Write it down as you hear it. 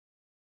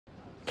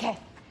Okay.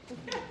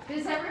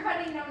 Does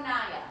everybody know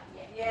Naya?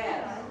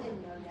 Yes. I didn't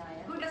know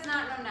Naya. Who does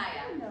not know Naya?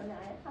 I didn't know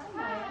Naya. Hi,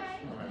 Naya. Hi,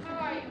 how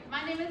are you?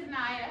 My name is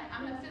Naya.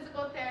 I'm a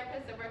physical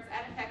therapist that works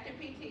at Effective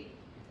PT.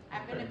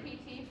 I've been a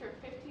PT for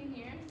 15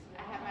 years.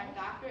 I have my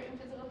doctorate in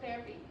physical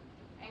therapy.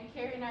 And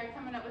Carrie and I are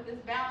coming up with this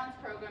balance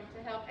program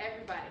to help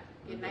everybody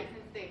get nice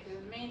and safe.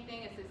 Because the main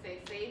thing is to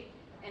stay safe,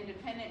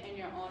 independent in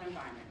your own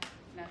environment.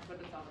 And that's what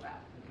it's all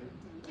about.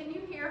 Can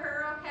you hear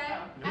her okay?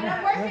 And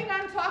I'm working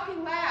on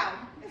talking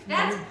loud.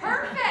 That's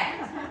perfect!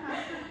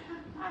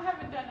 I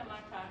haven't done it in a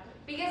long time.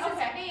 Because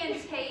it's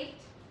being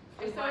taped.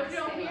 we So want if to you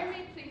don't stay hear low. me,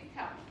 please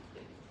tell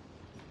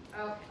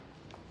me. Okay.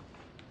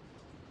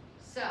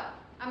 So,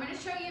 I'm going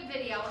to show you a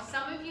video.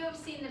 Some of you have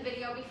seen the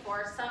video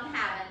before, some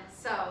haven't.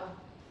 So,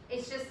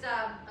 it's just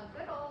a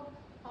good old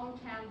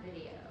hometown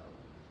video.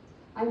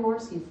 I'm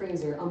Marcy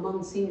Fraser.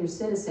 Among senior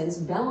citizens,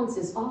 balance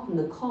is often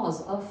the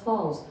cause of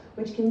falls,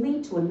 which can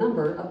lead to a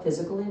number of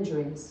physical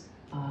injuries.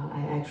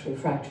 I actually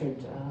fractured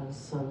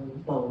some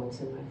bones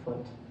in my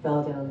foot,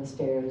 fell down the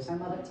stairs. My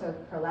mother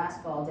took her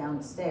last fall down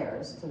the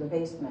stairs to the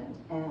basement,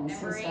 and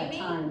Remember since that Amy?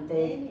 time,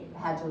 they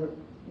had to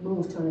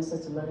move to an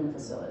assisted living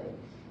facility.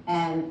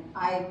 And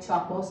I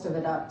chalk most of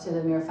it up to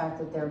the mere fact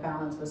that their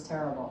balance was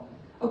terrible.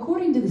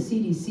 According to the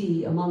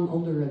CDC, among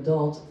older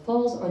adults,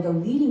 falls are the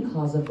leading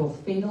cause of both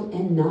fatal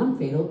and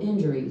non-fatal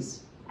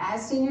injuries.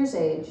 As seniors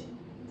age,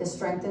 the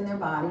strength in their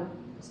body,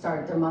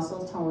 their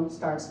muscle tone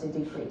starts to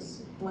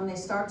decrease. When they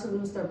start to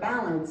lose their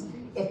balance,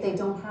 if they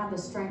don't have the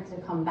strength to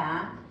come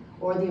back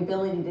or the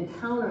ability to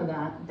counter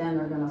that, then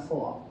they're going to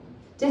fall.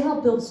 To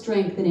help build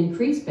strength and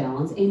increase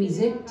balance, Amy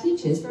Zick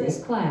teaches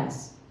this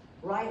class.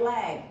 Right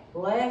leg,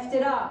 lift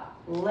it up,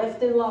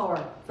 lift it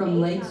lower. From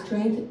leg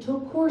strength to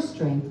core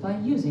strength by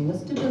using a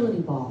stability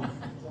ball.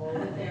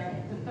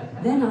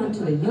 Then on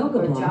to the yoga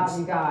Good blocks. job,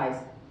 you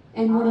guys.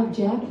 And one of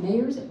Jack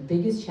Mayer's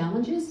biggest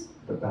challenges?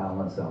 The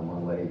balance on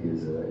one leg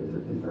is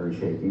very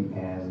shaky,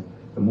 and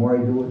the more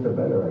I do it, the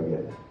better I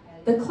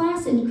get. The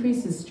class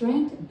increases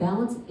strength,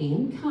 balance,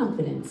 and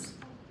confidence.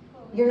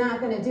 You're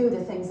not going to do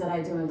the things that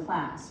I do in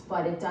class,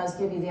 but it does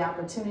give you the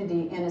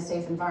opportunity in a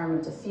safe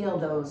environment to feel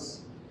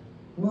those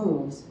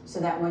moves so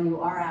that when you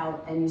are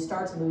out and you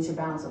start to lose your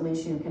balance, at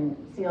least you can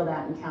feel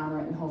that and counter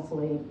it and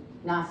hopefully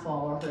not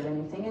fall or hurt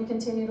anything and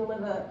continue to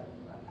live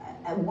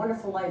a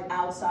wonderful life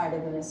outside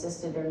of an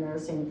assisted or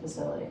nursing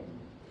facility.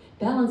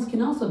 Balance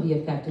can also be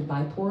affected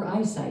by poor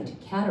eyesight,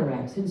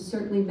 cataracts, and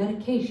certainly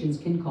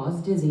medications can cause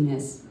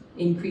dizziness.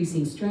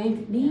 Increasing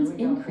strength means There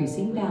we go.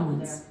 increasing Hold it up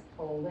balance. there.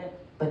 Hold it.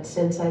 But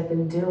since I've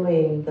been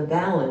doing the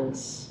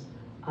balance,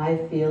 I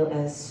feel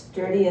as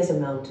sturdy as a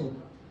mountain.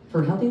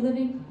 For Healthy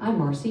Living, I'm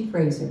Marcy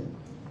Fraser.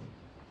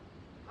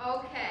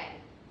 Okay.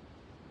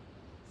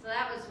 So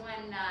that was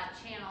when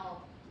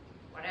channel,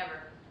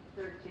 whatever.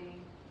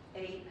 13,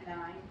 8, 9.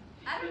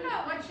 I don't know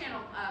what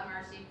channel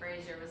Marcy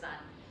Fraser was on.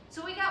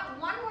 So we got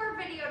one more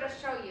video to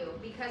show you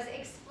because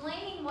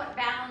explaining what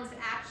balance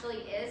actually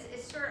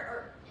is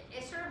sort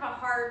of a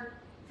hard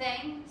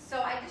thing.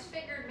 So I just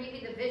figured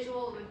maybe the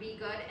visual would be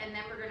good and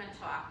then we're going to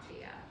talk to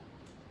you.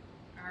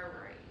 All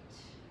right.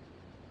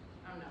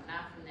 Oh no,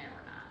 not from there,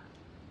 we're not.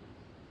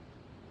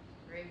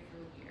 Right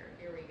from here.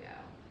 Here we go.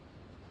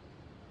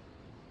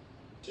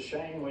 To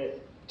Shane with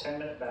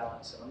 10-minute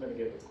balance, and I'm going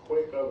to give a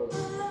quick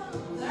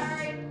overview.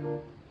 Sorry.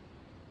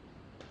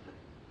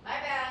 My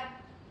bad.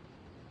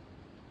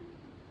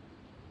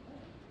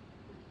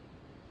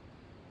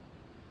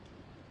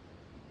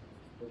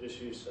 We'll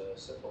just use a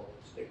simple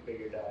stick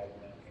figure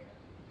diagram here.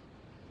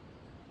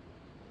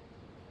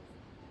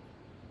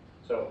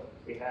 So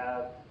we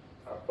have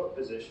our foot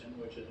position,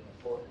 which is an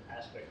important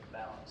aspect of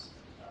balance.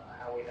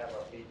 How we have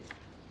our feet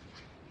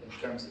in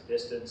terms of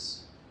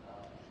distance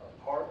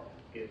apart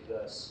gives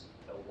us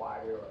a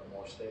wider or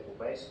more stable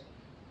base.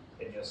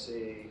 And you'll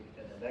see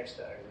in the next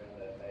diagram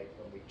that I make,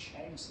 when we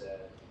change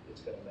that,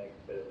 it's going to make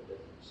a bit of a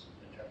difference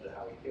in terms of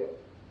how we feel.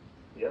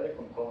 The other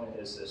component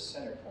is this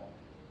center point.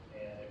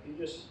 And if you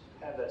just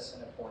have that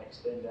center point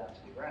extend down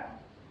to the ground,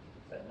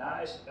 a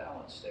nice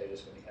balance state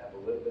is when you have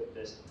a little bit of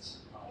distance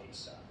on each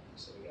side.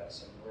 So we got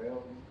some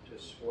room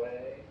to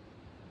sway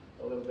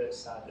a little bit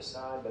side to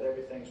side, but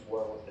everything's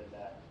well within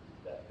that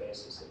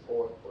base of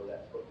support for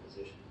that foot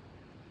position.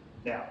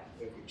 Now,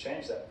 if we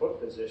change that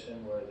foot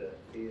position where the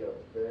feet are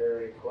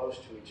very close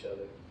to each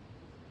other,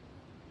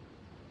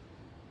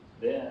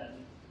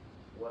 then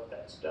what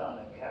that's done,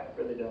 and we haven't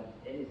really done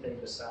anything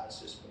besides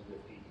just move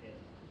the feet in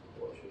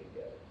closer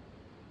together.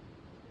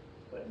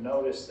 But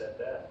notice that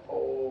that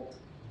whole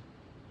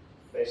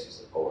base of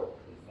support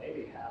is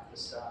maybe half the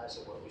size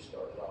of what we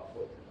started off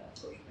with in that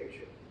first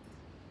picture.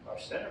 Our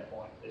center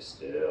point is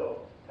still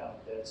kind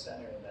of dead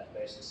center in that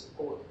base of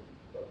support,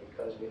 but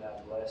because we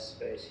have less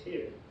space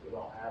here, we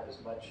don't have as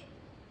much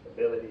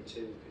ability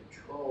to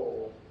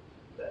control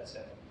that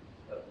center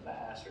of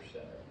mass or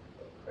center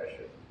of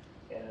pressure.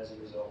 And as a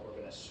result, we're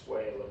going to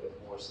sway a little bit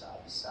more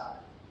side to side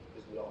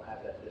because we don't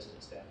have that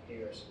distance down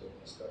here, so we're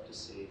going to start to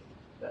see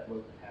that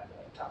movement happen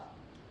up top.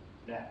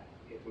 Now,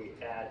 if we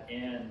add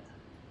in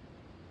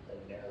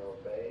a narrow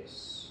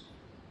base,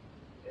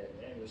 and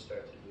then you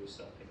start to do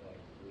something like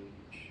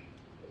reach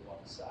to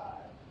one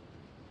side.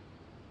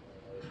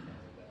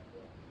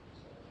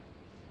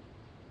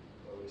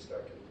 Where we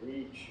start to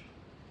reach.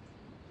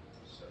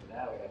 So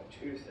now we have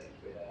two things.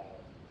 We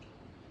have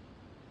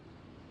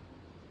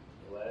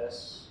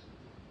less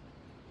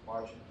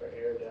margin for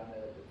error down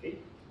there at the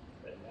feet,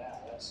 but now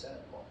that center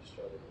point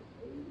started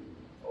to move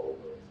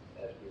over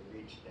as we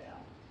reach down.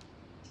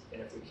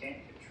 And if we can't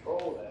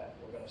control that,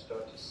 we're going to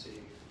start to see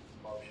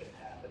motion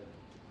happen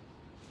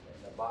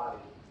in the body,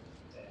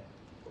 and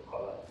we'll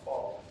call that a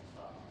fall.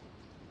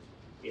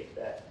 If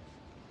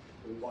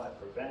we want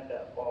to prevent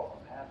that fall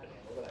from happening,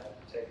 we're going to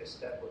have to take a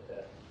step with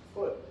that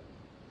foot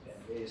and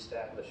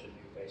reestablish a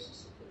new base of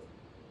support.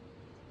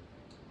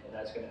 And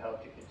that's going to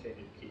help to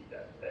continue to keep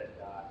that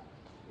dot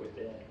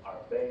within our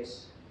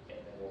base, and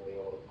then we'll be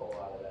able to pull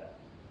out of that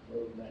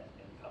movement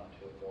and come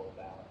to a more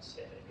balanced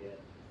stand again,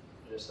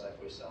 just like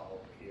we saw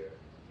over here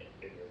in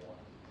figure 1.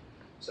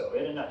 So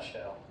in a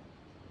nutshell,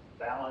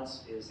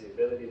 balance is the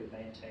ability to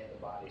maintain the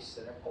body's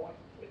center point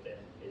within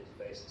its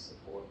base of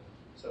support.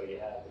 So you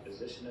have the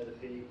position of the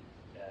feet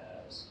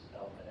as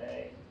element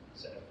A,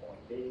 center point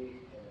B,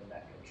 and then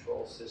that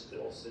control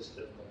system,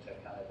 which I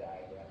kind of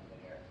diagrammed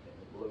there in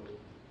the blue,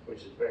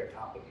 which is very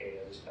complicated.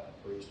 I just kind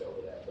of breezed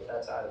over that, but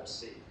that's item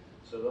C.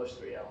 So those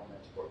three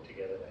elements work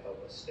together to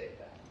help us stay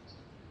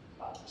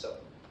balanced. So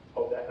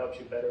hope that helps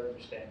you better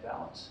understand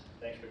balance.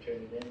 Thanks for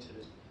tuning in to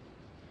this.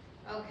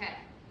 Okay,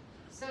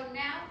 so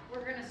now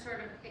we're going to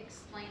sort of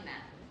explain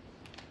that,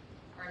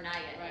 or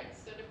Naya Right, is.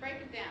 so to break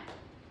it down.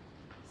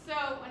 So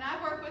when I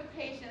work with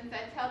patients,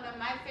 I tell them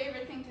my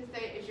favorite thing to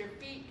say is your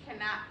feet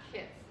cannot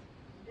kiss.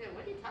 Dude,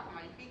 what are you talking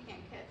about? Your feet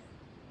can't kiss.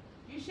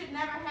 You should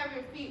never have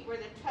your feet where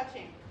they're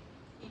touching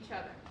each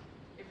other.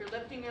 If you're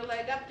lifting your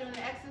leg up doing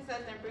the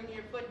exercise and bringing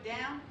your foot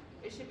down,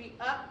 it should be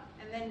up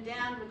and then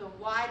down with a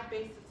wide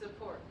base of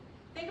support.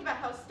 Think about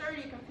how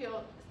sturdy you can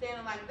feel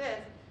standing like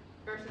this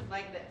versus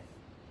like this.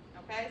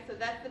 Okay, so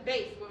that's the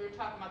base, what we're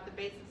talking about, the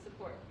base of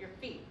support, your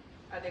feet.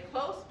 Are they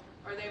close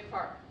or are they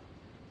apart?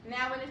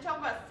 Now, when they talk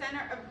about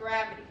center of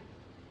gravity,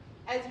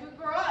 as we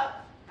grow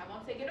up, I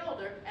won't say get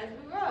older, as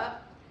we grow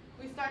up,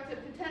 we start to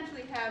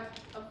potentially have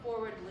a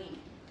forward lean,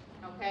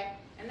 okay?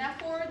 And that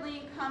forward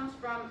lean comes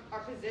from our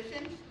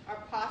position,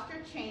 our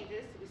posture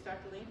changes, we start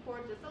to lean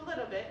forward just a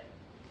little bit.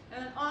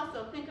 And then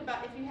also think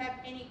about if you have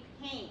any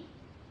pain,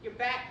 your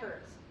back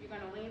hurts, you're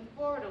gonna lean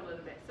forward a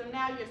little bit. So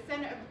now your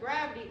center of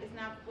gravity is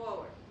now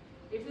forward.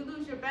 If you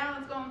lose your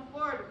balance going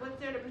forward, what's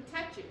there to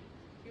protect you?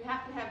 You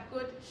have to have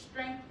good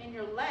strength in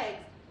your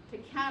legs to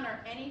counter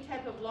any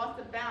type of loss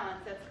of balance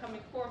that's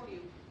coming forth you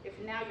if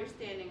now you're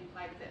standing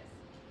like this.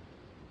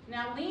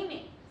 Now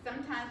leaning,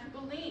 sometimes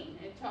people lean,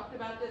 and talked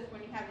about this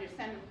when you have your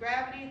center of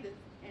gravity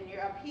and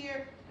you're up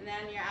here and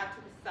then you're out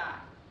to the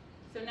side.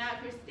 So now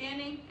if you're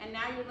standing and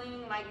now you're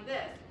leaning like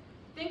this,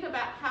 think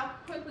about how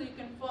quickly you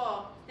can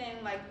fall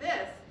standing like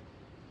this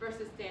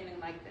versus standing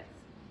like this.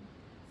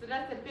 So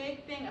that's a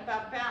big thing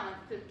about balance,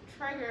 to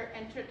trigger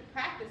and to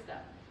practice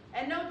stuff.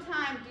 At no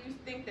time do you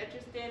think that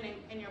you're standing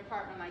in your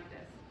apartment like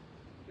this.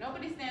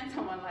 Nobody stands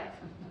on one leg,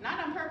 not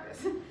on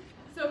purpose.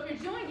 So if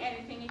you're doing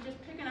anything, you're just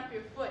picking up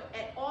your foot.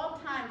 At all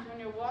times when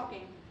you're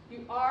walking,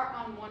 you are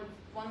on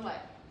one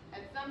leg.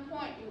 At some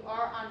point, you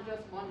are on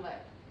just one leg.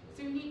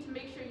 So you need to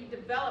make sure you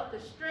develop the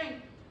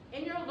strength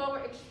in your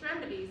lower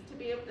extremities to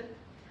be able to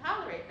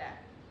tolerate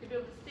that, to be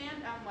able to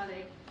stand on one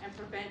leg and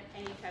prevent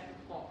any type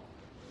of fall.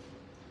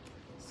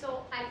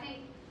 So I think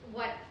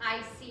what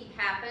I see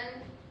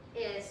happen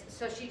is,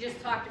 so she just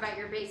talked about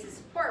your base of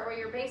support, where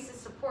your base of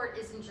support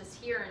isn't just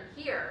here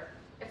and here.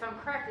 If I'm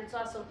correct, it's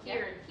also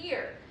here and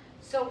here.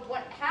 So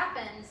what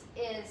happens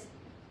is,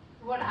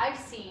 what I've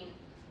seen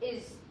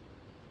is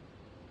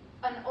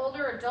an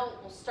older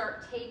adult will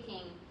start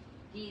taking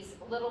these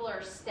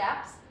littler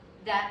steps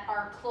that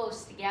are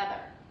close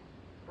together,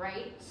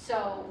 right?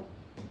 So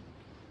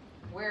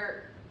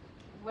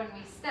when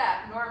we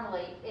step,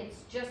 normally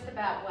it's just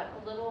about, what,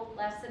 a little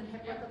less than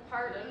hip width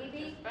apart,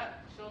 maybe? Just about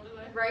shoulder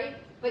length. Right?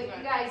 But Right.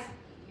 you guys,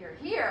 you're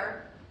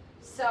here,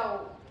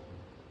 so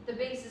the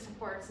base of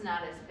support's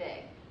not as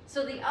big.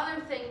 So the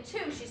other thing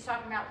too, she's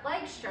talking about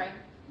leg strength,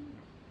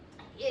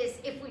 is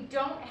if we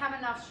don't have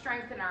enough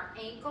strength in our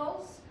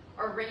ankles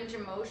or range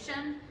of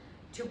motion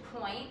to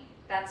point,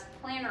 that's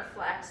plantar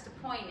flex to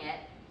point it,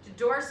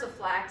 to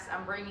dorsiflex,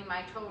 I'm bringing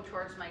my toe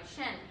towards my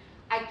shin,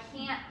 I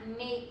can't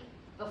make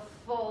the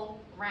full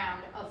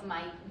round of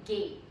my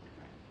gait,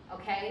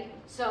 okay?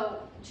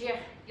 So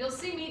you'll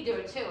see me do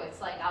it too.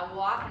 It's like I'll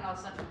walk and all of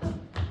a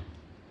sudden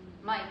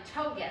my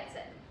toe gets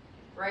it,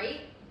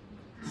 right?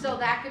 So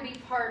that could be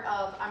part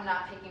of, I'm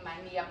not picking my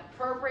knee up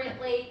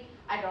appropriately,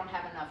 I don't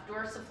have enough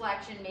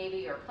dorsiflexion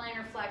maybe, or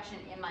plantar flexion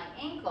in my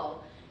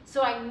ankle.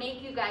 So I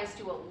make you guys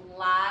do a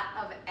lot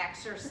of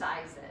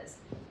exercises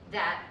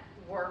that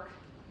work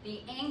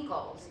the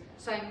ankles.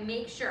 So I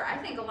make sure, I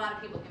think a lot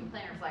of people can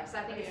plantar flex,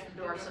 I think it's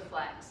the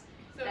dorsiflex.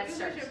 So That if you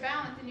starts- lose your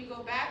balance and you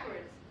go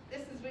backwards,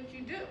 this is what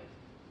you do.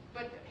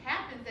 But it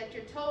happens that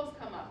your toes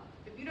come up.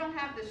 If you don't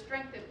have the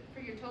strength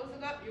for your toes to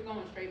go up, you're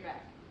going straight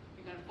back.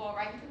 You're gonna fall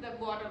right into the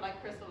water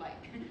like Crystal Light.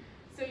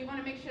 So you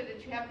wanna make sure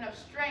that you have enough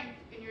strength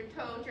in your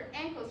toes, your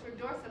ankles for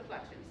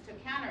dorsiflexions to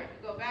counter it.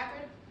 You go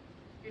backward,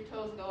 your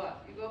toes go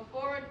up. You go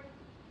forward,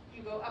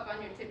 you go up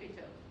on your tippy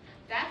toes.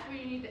 That's where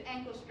you need the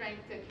ankle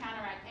strength to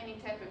counteract any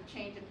type of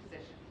change in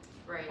position.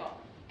 Right. Fall.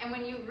 And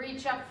when you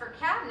reach up for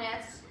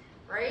cabinets,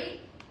 right?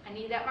 I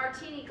need that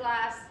martini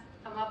glass.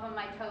 I'm up on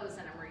my toes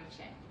and I'm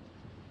reaching,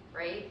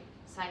 right?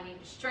 So I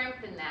need to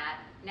strengthen that.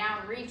 Now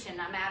I'm reaching.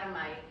 I'm out of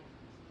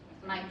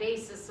my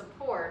base of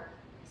support.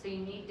 So you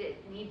need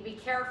to be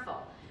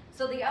careful.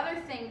 So the other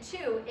thing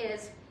too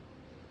is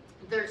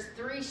there's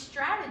 3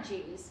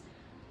 strategies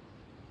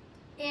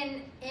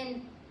in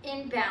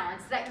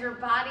balance that your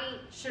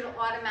body should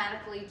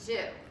automatically do.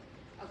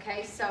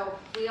 Okay, so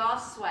we all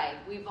sway.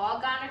 We've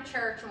all gone to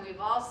church and we've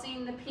all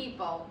seen the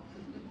people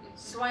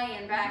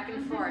swaying back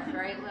and forth,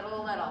 right?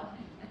 Little.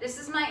 This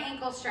is my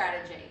ankle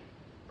strategy,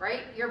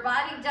 right? Your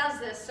body does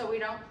this so we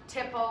don't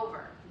tip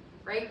over,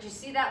 right? Do you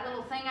see that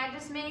little thing I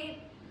just made?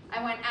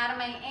 I went out of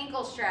my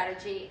ankle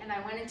strategy and I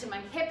went into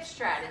my hip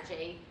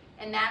strategy,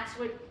 and that's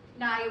what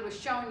Nadia was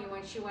showing you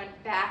when she went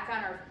back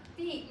on her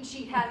feet and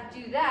she had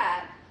to do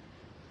that,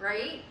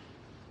 right?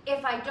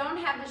 If I don't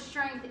have the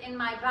strength in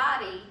my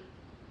body,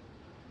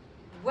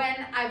 when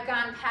I've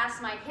gone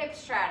past my hip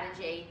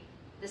strategy,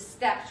 the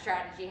step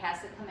strategy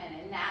has to come in.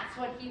 And that's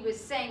what he was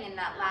saying in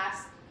that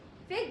last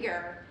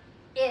figure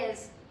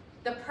is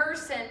the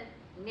person,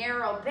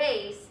 narrow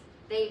base,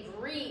 they've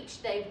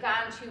reached, they've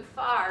gone too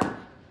far.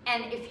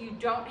 And if you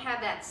don't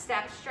have that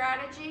step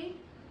strategy,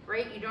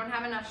 right, you don't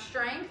have enough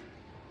strength,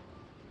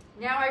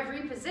 now I've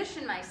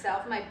repositioned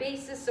myself, my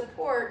base of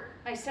support,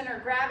 my center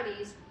of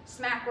gravity's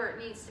smack where it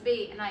needs to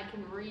be, and I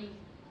can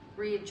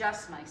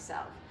readjust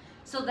myself.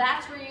 So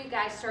that's where you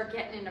guys start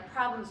getting into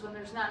problems when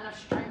there's not enough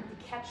strength to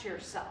catch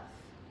yourself,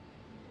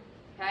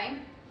 okay?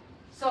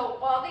 So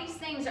all these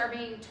things are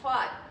being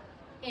taught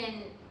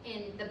in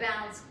the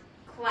balance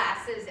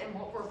classes and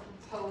what we're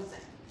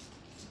proposing.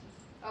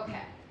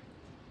 Okay,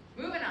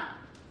 moving on.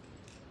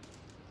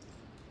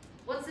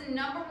 What's the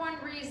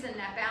 #1 reason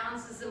that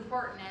balance is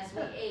important as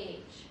we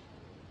age?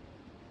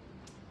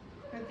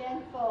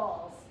 Prevent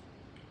falls,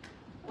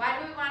 Why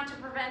do we want to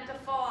prevent a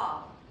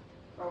fall?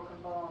 broken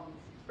bones.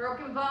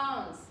 Broken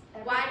bones.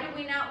 Why do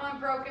we not want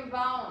broken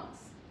bones?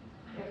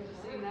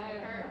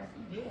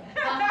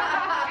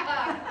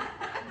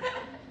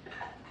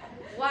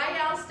 Why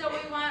else do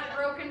we want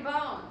broken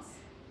bones?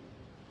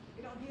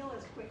 You don't heal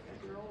as quick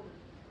as you're older.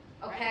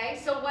 Okay,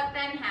 so what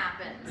then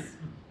happens?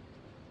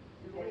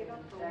 You get an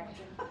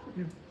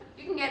infection.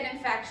 You can get an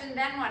infection,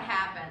 then what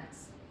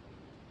happens?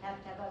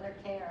 Have to have other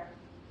care.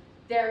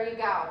 There you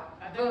go.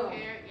 Other Boom.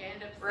 care, you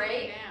end up sitting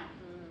Right? down.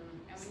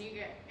 And when you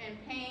get in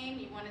pain,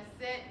 you want to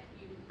sit,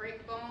 you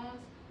break bones.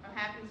 What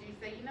happens, you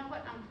say, you know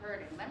what, I'm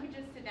hurting. Let me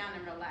just sit down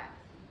and relax.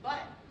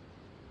 But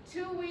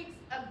 2 weeks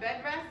of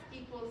bed rest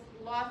equals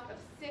loss of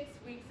 6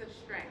 weeks of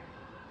strength.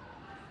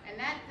 And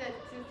that's a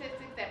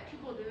statistic that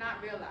people do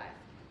not realize.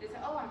 They say,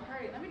 oh, I'm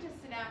hurting. Let me just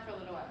sit down for a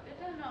little while.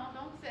 No,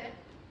 don't sit.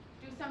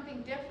 Do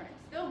something different.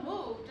 Still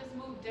move, just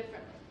move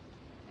differently.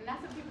 And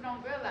that's what people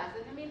don't realize.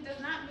 It does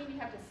not mean you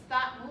have to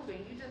stop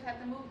moving. You just have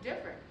to move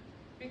different.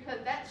 Because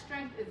that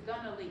strength is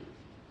going to leave.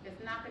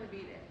 It's not going to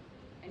be there.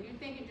 And you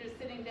think you're just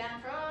sitting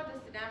down for,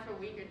 just sit down for a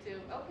week or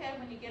 2. Okay,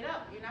 when you get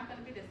up, you're not going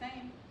to be the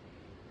same.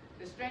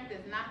 The strength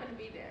is not going to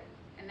be there.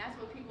 And that's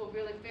what people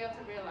really fail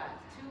to realize.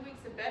 2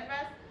 weeks of bed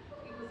rest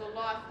equals a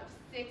loss of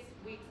 6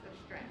 weeks of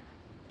strength.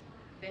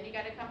 Then you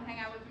got to come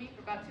hang out with me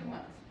for about 2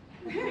 months.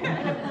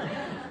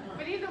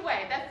 But either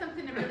way, that's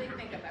something to really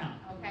think about,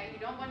 okay? You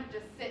don't want to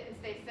just sit and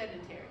stay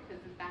sedentary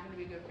because it's not going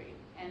to be good for you.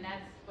 And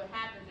that's what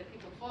happens if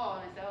people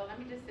fall and say, oh, let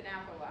me just sit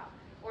down for a while.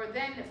 Or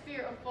then the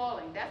fear of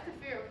falling. That's the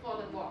fear of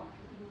falling walk.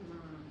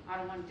 I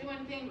don't want to do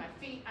anything. My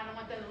feet, I don't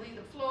want them to leave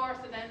the floor.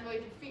 So then the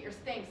way your feet are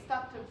staying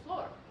stuck to the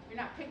floor.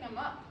 You're not picking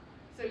them up.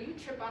 So you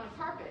trip on the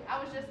carpet.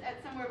 I was just at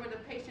somewhere with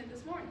a patient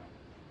this morning.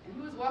 And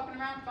he was walking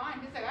around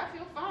fine. He's like, I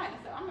feel fine. I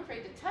said, I'm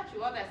afraid to touch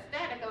you. All that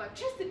static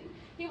electricity.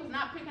 He was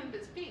not picking up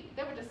his feet.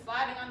 They were just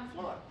sliding on the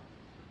floor.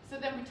 So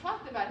then we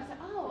talked about it. He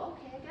said, oh,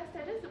 okay, I guess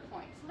that is the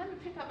point. So let me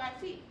pick up my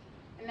feet.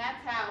 And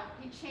that's how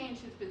he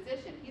changed his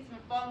position. He's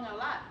been falling a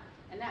lot.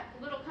 And that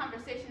little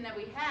conversation that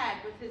we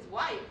had with his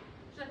wife,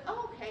 she's like,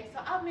 oh, okay, so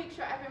I'll make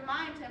sure I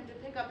remind him to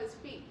pick up his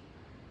feet.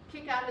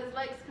 Kick out his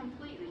legs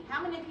completely.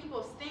 How many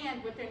people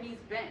stand with their knees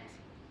bent?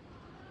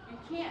 You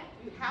can't.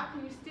 How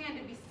can you stand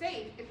to be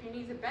safe if your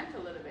knees are bent a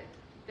little bit?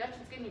 That's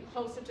just getting you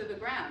closer to the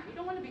ground. You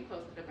don't want to be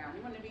close to the ground.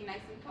 You want to be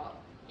nice and tall.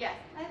 Yes?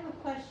 I have a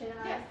question.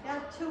 Yes.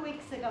 About 2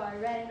 weeks ago, I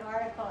read an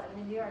article in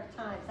the New York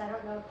Times. I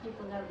don't know if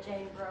people know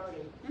Jane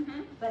Brody,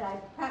 but I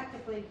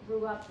practically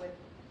grew up with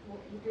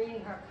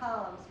reading her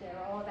columns. They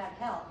were all about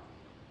health.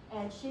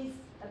 And she's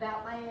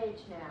about my age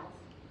now.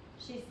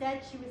 She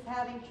said she was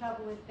having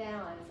trouble with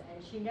balance,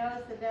 and she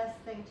knows the best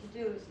thing to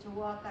do is to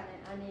walk on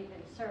an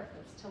uneven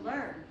surface to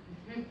learn.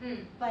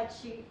 But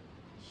she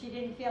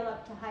didn't feel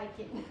up to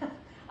hiking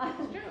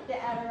on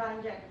the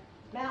Adirondack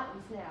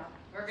Mountains now.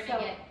 We're gonna So-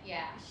 get,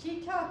 yeah.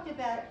 She talked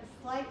about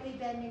slightly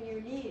bending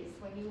your knees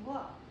when you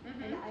walk.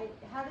 And Mhm.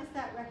 how does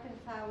that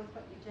reconcile with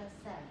what you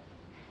just said?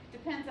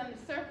 Depends on the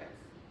surface.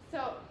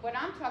 So what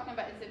I'm talking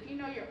about is if you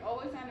know you're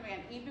always going to be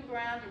on even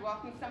ground, you're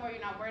walking somewhere,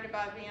 you're not worried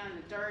about being on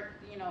the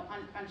dirt, you know,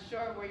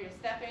 unsure where you're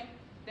stepping,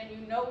 then you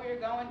know where you're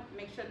going,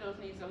 make sure those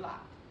knees are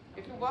locked.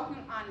 If you're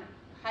walking on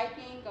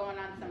hiking, going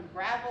on some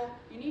gravel,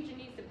 you need your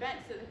knees to bend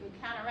so they can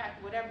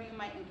counteract whatever you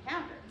might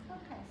encounter.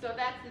 Okay. So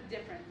that's the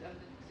difference of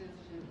the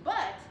position.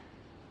 But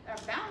our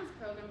balance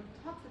program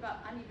talks about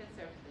uneven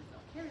surfaces. So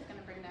Carrie's going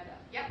to bring that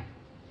up. Yep.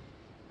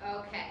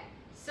 Okay,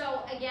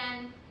 so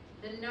again,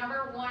 the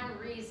number one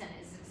reason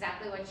is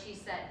exactly what she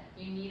said.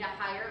 You need a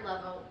higher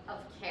level of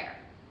care,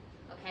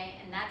 okay?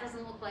 And that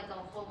doesn't look like a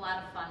whole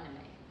lot of fun to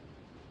me,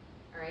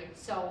 all right?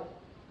 So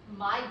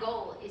my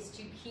goal is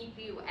to keep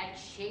you at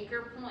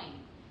shaker point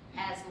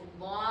as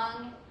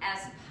long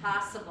as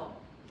possible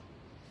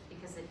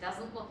because it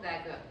doesn't look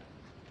that good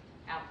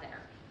out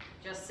there,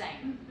 just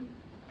saying.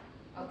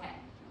 Okay.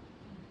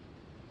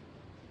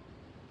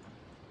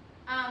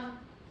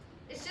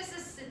 It's just a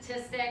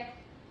statistic.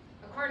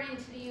 According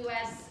to the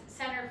U.S.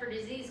 Center for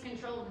Disease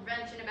Control and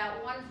Prevention,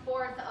 about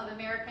 1/4 of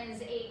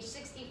Americans age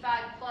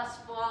 65 plus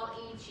fall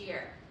each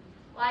year.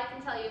 Well, I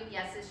can tell you,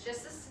 yes, it's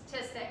just a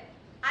statistic.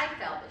 I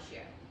fell this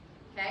year,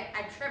 okay?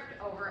 I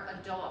tripped over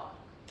a dog,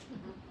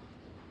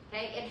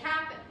 okay? It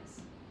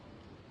happens.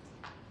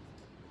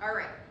 All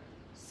right,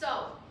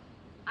 so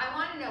I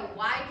want to know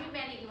why do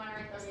many, you want to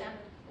write this down?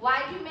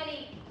 Why do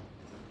many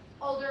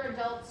older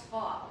adults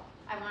fall?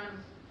 I want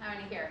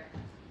to hear.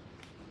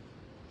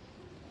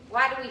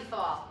 Why do we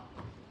fall?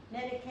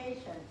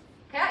 Medication.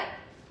 Okay.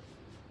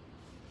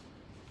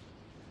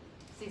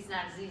 See, it's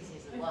not as easy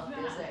as it looked,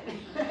 is it?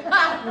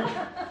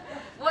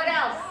 What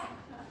else?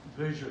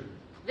 Vision.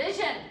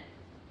 Vision.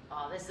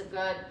 Oh, this is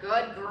a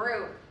good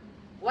group.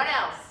 What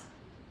else?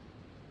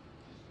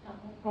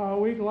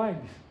 Weak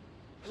legs.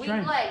 Weak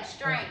Strength. leg,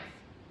 strength.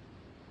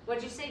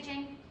 What'd you say,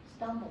 Jane?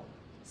 Stumble.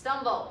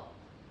 Stumble.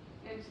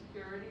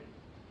 Insecurity.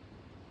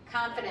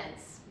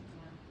 Confidence.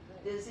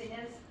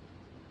 Dizziness.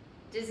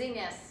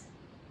 Dizziness.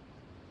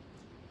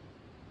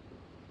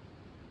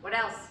 What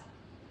else?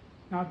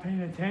 Not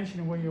paying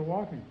attention when you're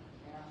walking.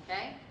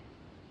 Okay?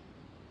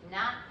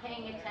 Not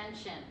paying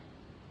attention.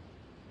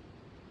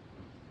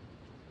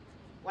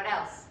 What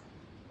else?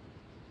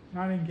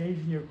 Not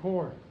engaging your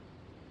core.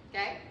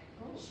 Okay?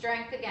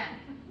 Strength again.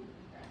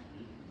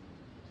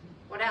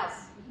 What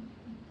else?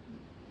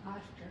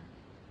 Posture.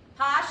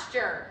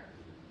 Posture.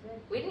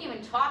 We didn't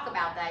even talk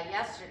about that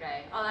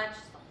yesterday. Oh, that's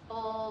just a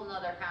whole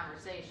nother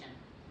conversation.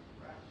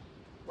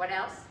 What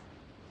else?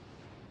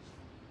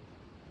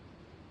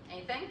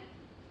 Anything?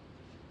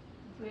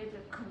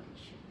 Weather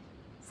condition.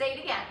 Say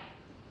it again.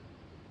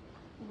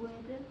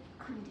 Weather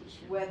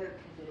condition. Weather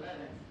conditions.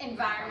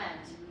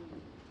 Environment.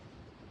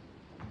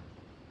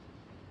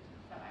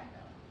 So I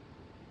fell.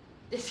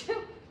 Did you?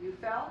 You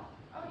fell?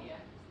 Oh yeah,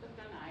 slipped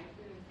on the ice,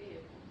 didn't see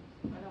it.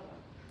 But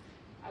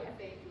I was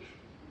safe.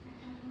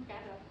 Got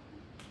up.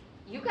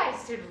 You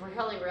guys did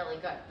really, really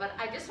good. But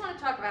I just want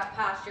to talk about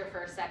posture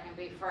for a second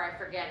before I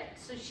forget it.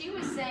 So she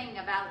was saying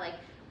about like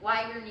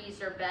why your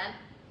knees are bent.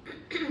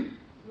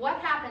 What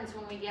happens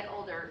when we get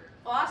older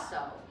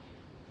also,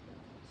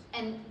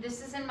 and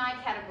this is in my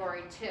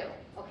category too,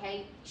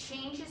 okay?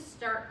 Changes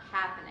start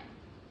happening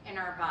in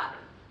our body.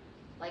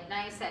 Like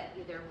Naya said,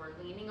 either we're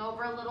leaning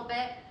over a little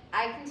bit.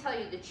 I can tell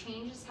you the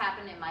changes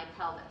happen in my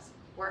pelvis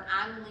where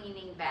I'm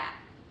leaning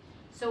back.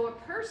 So a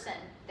person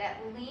that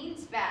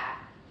leans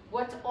back,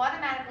 what's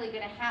automatically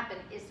going to happen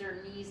is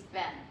their knees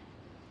bend,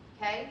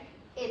 okay?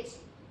 It's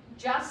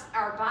just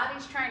our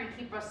body's trying to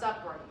keep us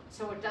upright.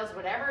 So it does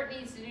whatever it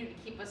needs to do to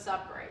keep us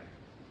upright,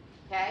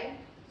 okay?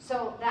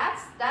 So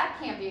that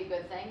can't be a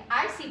good thing.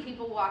 I see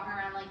people walking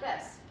around like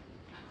this.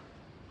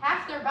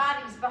 Half their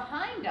body's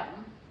behind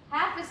them,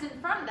 half is in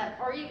front of them,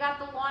 or you got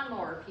the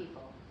lawnmower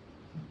people,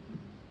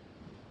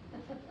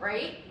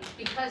 right?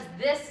 Because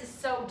this is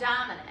so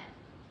dominant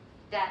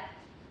that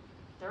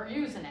they're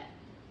using it,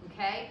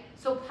 okay?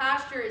 So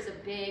posture is a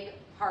big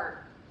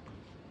part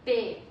of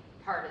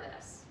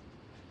this,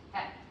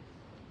 okay?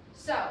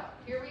 So,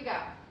 here we go.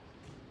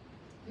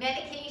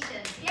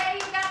 Medications. Yay,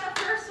 you got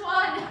the first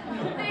one.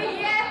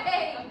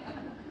 Yay!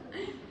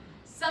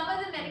 Some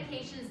of the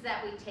medications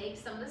that we take,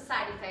 some of the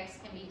side effects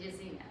can be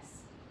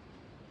dizziness.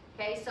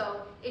 Okay,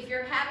 so if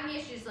you're having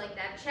issues like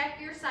that, check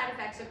your side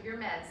effects of your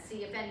meds,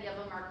 see if any of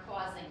them are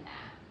causing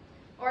that.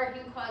 Or it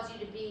can cause you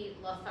to be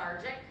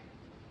lethargic,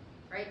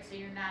 right? So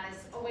you're not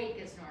as awake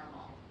as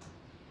normal.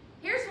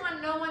 Here's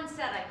one no one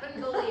said, I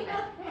couldn't believe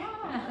it.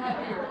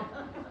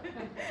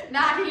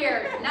 Not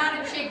here, not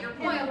at Shaker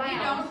Point, we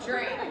don't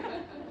drink.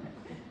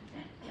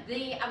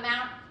 The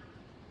amount,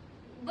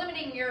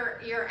 limiting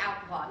your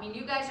alcohol. I mean,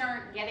 you guys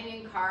aren't getting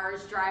in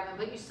cars, driving,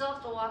 but you still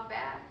have to walk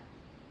back,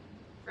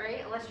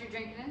 right? Unless you're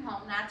drinking at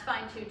home, that's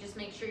fine too. Just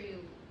make sure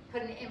you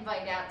put an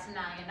invite out to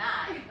Naya and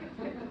I.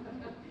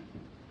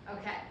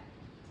 Okay.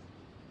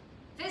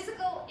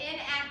 Physical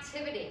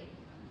inactivity.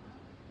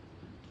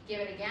 Give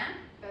it again.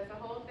 That's the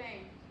whole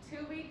thing.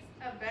 2 weeks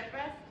of bed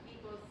rest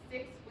equals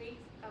 6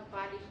 weeks of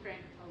body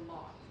strength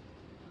loss.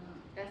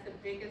 That's the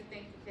biggest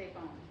thing to take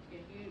on.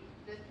 If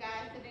this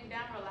guy sitting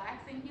down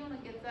relaxing, he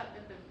only gets up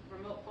if the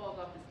remote falls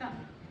off his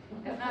stomach.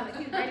 It's not like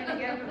he's ready to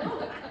get up and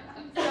move.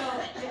 So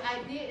the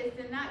idea is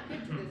to not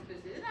get to this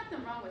position. There's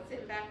nothing wrong with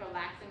sitting back,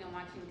 relaxing, and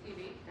watching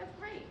TV. That's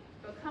great.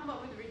 But come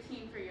up with a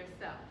routine for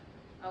yourself.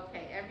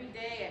 Okay, every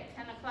day at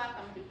 10 o'clock,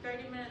 I'm gonna do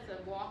 30 minutes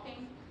of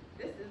walking.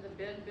 This is a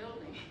big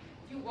building.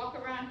 If you walk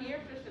around here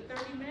for just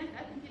 30 minutes,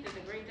 I think you did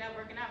a great job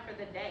working out for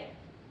the day.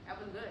 That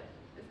was good.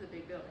 This is a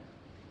big building.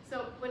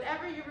 So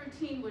whatever your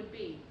routine would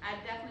be, I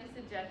definitely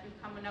suggest you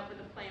coming up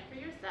with a plan for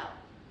yourself.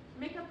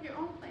 Make up your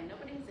own plan.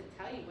 Nobody has to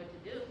tell you what to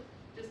do.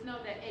 Just know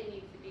that it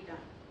needs to be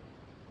done.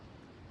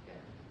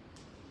 Good.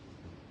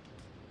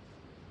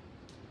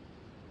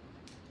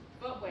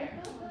 Footwear.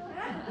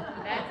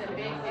 That's a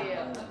big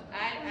deal.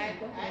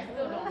 I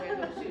still don't wear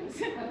those shoes.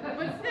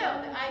 But still,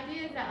 the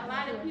idea is that a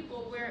lot of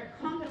people wear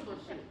comfortable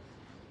shoes.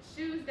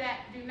 Shoes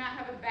that do not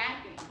have a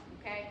backing,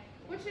 okay?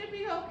 Which should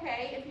be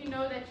okay if you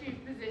know that you're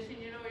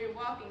positioned, you know where you're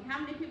walking. How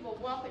many people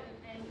walk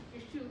and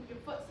your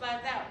foot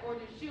slides out or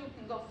the shoe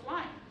can go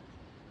flying?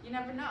 You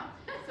never know.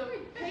 So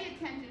pay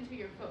attention to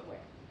your footwear.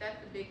 That's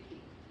the big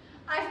key.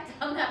 I've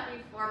done that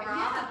before where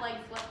I'll have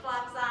like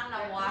flip-flops on,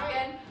 I'm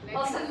walking, right.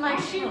 all of a sudden my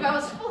shoe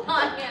goes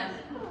flying.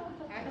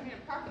 I have to be in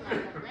a parking lot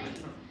in the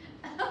rain.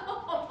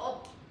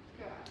 Oh,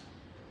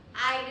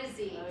 eye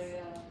disease. Oh,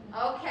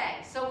 yeah.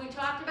 Okay, so we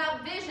talked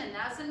about vision.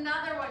 That's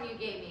another one you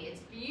gave me.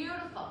 It's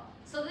beautiful.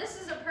 So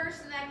this is a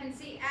person that can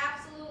see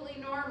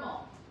absolutely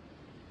normal.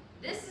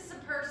 This is a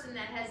person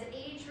that has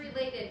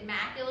age-related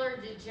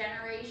macular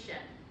degeneration.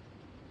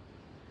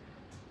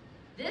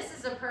 This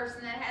is a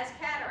person that has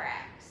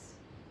cataracts.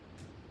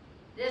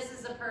 This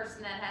is a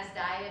person that has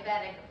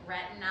diabetic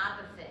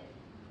retinopathy.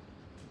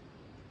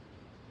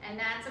 And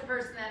that's a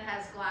person that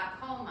has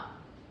glaucoma.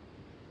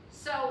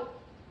 So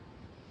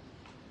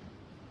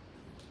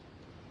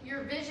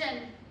your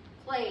vision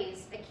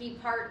plays a key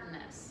part in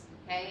this,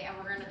 okay? And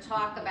we're going to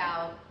talk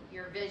about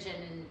your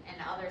vision and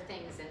other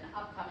things in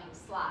upcoming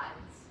slides.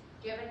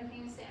 Do you have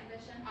anything to say on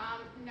vision?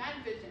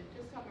 Not vision,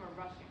 just talking about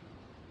rushing.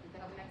 Is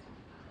that the next one?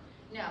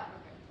 No.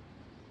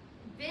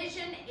 Okay.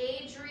 Vision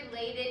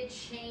age-related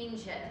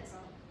changes.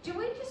 Do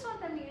we just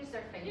want them to use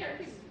their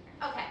fingers?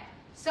 Okay,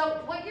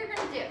 so what you're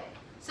going to do,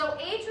 so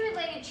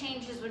age-related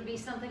changes would be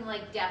something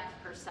like depth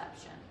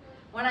perception.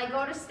 When I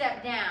go to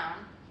step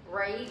down,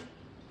 right,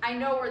 I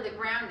know where the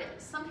ground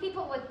is. Some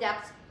people with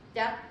depth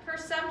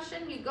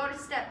perception, you go to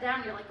step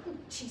down, you're like, oh,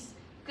 jeez,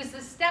 because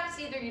the steps,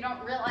 either you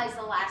don't realize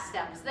the last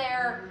step's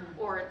there,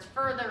 or it's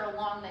further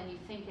along than you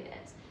think it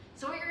is.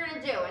 So what you're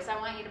going to do is I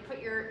want you to put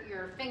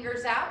your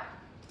fingers out,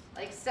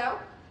 like so.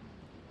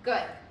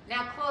 Good.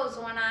 Now close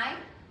one eye,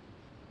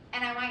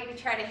 and I want you to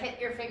try to hit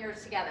your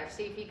fingers together.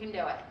 See if you can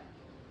do it.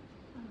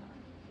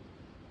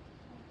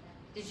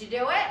 Did you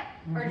do it,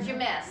 or did you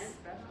miss?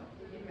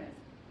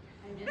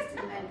 I missed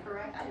and then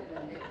corrected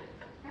it.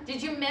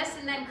 Did you miss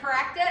and then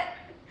correct it?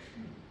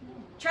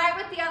 Try it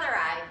with the other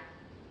eye.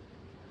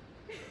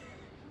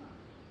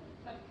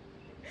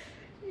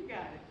 You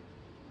got it.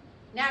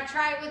 Now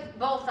try it with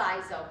both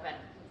eyes open.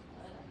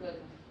 Good.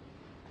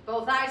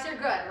 Both eyes are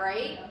good,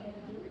 right?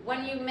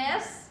 When you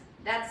miss,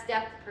 that's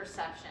depth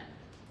perception.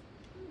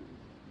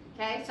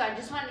 Okay, so I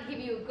just wanted to give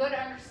you a good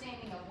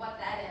understanding of what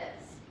that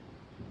is.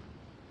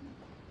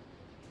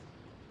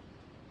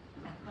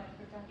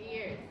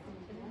 Ears.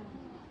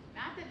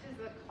 Not that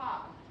there's a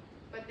clog,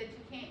 but that you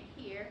can't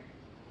hear.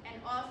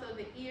 And also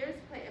the ears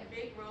play a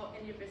big role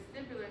in your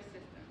vestibular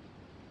system,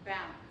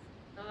 balance.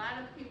 A lot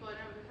of people have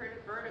never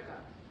heard of vertigo.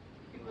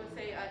 People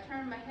say, I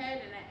turn my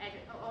head and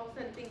all of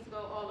a sudden things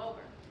go all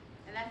over.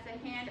 And that's the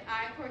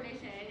hand-eye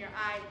coordination and your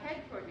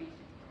eye-head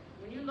coordination.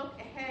 When you look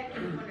ahead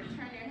and you want to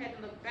turn your head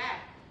and look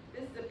back,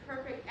 this is the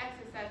perfect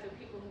exercise for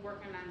people who are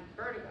working on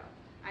vertigo.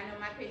 I know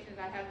my patients,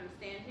 I have them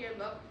stand here,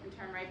 look, and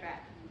turn right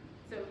back.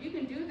 So if you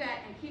can do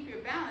that and keep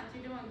your balance,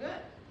 you're doing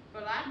good.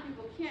 But a lot of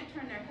people can't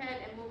turn their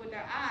head and move with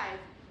their eyes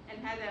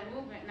and have that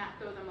movement not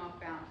throw them off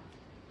balance.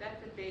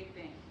 That's a big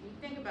thing. You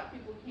think about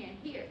people who can't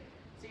hear.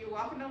 So you're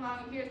walking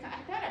along and hear,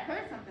 I thought I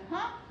heard something,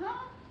 huh?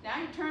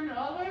 Now you're turning it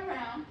all the way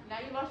around. Now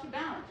you lost your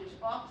balance. You're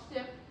off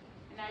shift,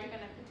 and now you're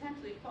going to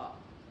potentially fall.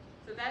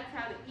 So that's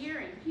how the ear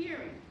and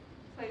hearing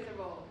plays a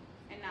role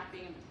in not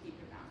being able to keep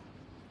your balance.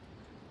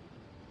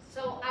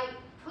 So I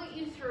put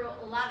you through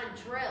a lot of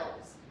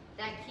drills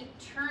that keep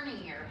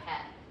turning your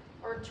head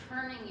or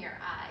turning your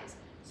eyes.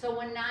 So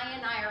when Naya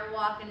and I are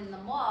walking in the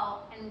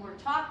mall and we're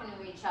talking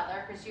to each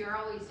other, because you're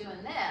always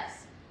doing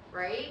this,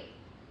 right?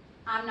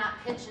 I'm not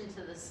pitching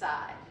to the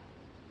side,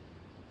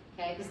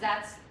 okay? Because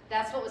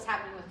that's what was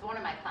happening with one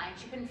of my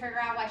clients. You couldn't figure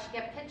out why she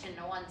kept pitching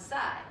to one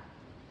side.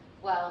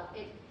 Well,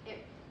 it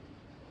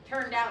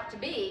turned out to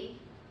be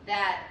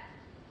that,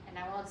 and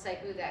I won't say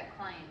who that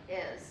client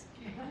is,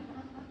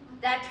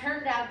 that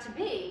turned out to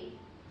be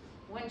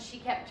when she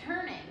kept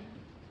turning,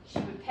 she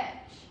would pitch.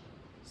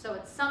 So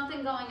it's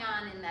something going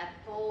on in that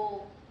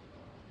whole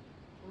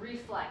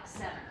reflex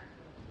center.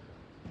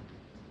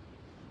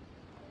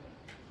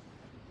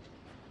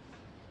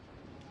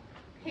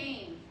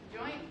 pain,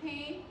 joint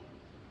pain,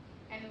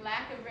 and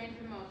lack of range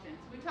of motion.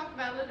 So we talked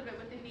about a little bit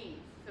with the knees.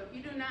 So if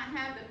you do not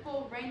have the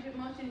full range of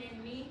motion in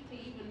your knee to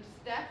even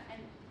step, and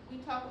we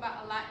talk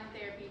about a lot in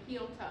therapy,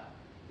 heel toe.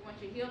 You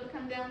want your heel to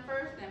come down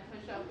first, then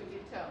push up with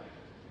your toe.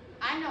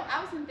 I know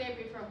I was in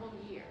therapy for a whole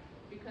year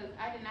because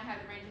I did not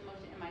have the range of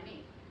motion in my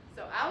knee.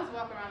 So I was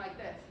walking around like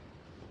this.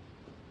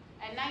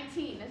 At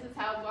 19, this is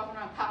how I was walking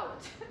around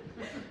college.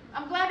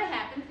 I'm glad it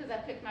happened because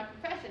I picked my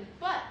profession,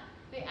 but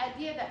the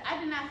idea that I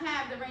did not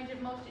have the range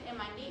of motion in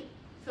my knee.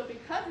 So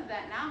because of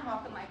that, now I'm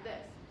walking like this.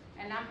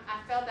 And I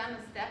fell down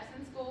the steps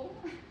in school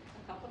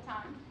a couple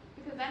times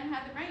because I didn't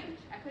have the range.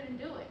 I couldn't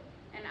do it.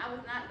 And I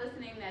was not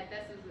listening that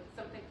this is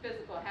something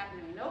physical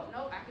happening to me. Nope,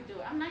 I could do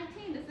it. I'm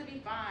 19, this will be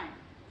fine.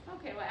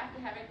 Okay, well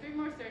after having 3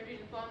 more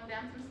surgeries and falling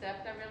down some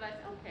steps, I realized,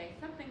 okay,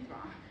 something's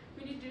wrong.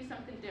 We need to do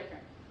something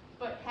different.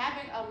 But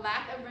having a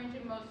lack of range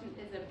of motion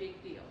is a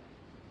big deal.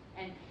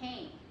 And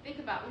pain. Think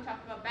about, we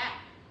talked about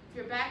back.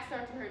 If your back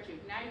starts to hurt you,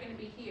 now you're gonna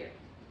be here.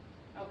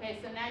 Okay,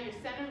 so now your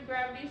center of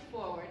gravity is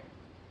forward.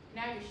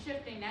 Now you're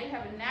shifting, now you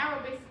have a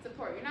narrow base of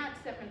support. You're not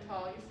stepping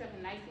tall, you're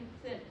stepping nice and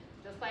thin,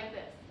 just like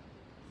this.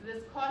 So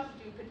this causes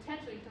you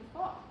potentially to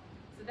fall.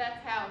 So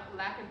that's how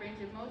lack of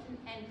range of motion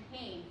and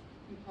pain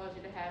can cause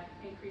you to have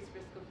increased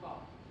risk of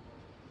fall.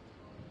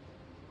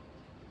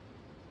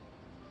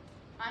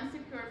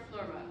 Unsecured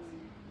floor rugs.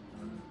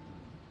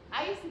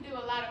 I used to do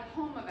a lot of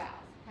home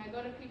evals. I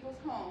go to people's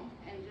home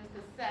and just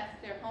assess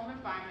their home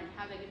environment,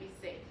 how they can be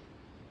safe.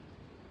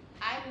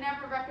 I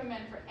never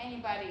recommend for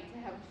anybody to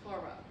have a floor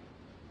rug.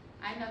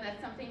 I know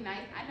that's something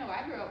nice. I know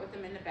I grew up with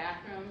them in the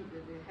bathroom.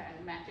 They had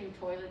a matching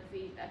toilet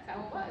seat. That's how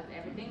it was.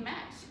 Everything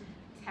matched.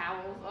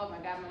 Towels. Oh my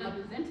God, my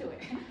mother's into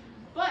it.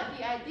 But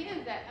the idea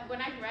is that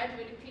when I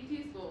graduated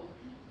PT school,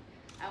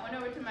 I went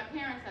over to my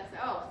parents. I said,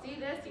 oh, see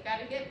this? You got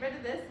to get rid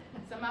of this.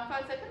 So my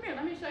father said, come here,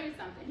 let me show you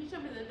something. He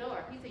showed me the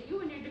door. He said,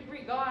 you and your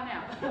degree, go on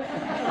out.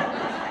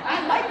 I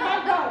like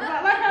my dog. I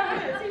like how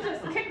it is. He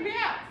just kicked me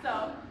out.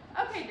 So,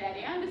 okay,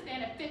 Daddy, I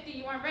understand at 50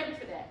 you weren't ready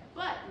for that.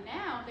 But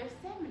now they're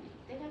 70.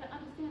 They got to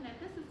understand that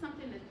this is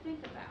something to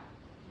think about.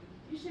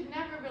 You should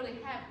never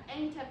really have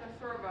any type of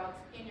fur rugs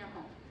in your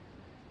home.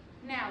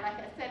 Now, like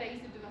I said, I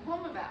used to do the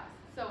home evals.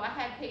 So I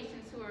had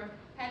patients who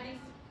had these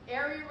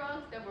area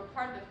rugs that were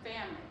part of the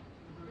family.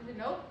 They said,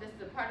 nope, this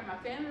is a part of my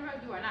family rug.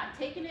 You are not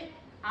taking it.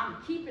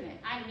 I'm keeping it.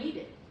 I need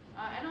it.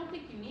 I don't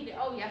think you need it.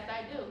 Oh, yes,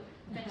 I do.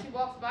 Then she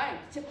walks by and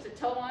tips a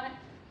toe on it.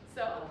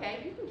 So,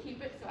 okay, you can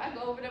keep it. So I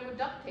go over there with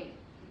duct tape.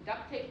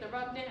 Duct tape the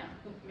rug down.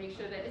 Make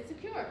sure that it's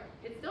secure.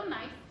 It's still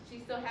nice.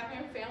 She's still having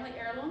her family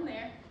heirloom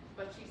there,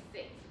 but she's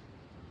safe.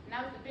 And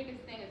that was the biggest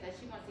thing, is that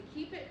she wants to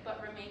keep it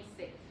but remain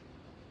safe.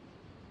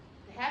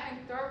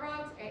 Having throw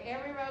rugs or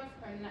area rugs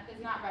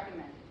is not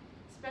recommended,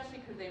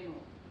 especially because they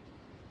move.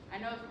 I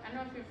know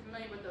if you're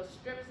familiar with those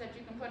strips that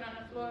you can put on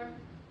the floor.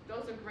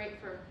 Those are great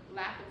for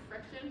lack of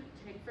friction. To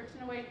take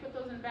friction away, put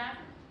those in the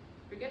bathroom.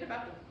 Forget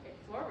about the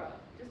floor rug.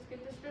 Just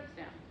get the strips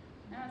down.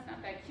 Now it's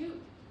not that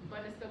cute,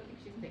 but it still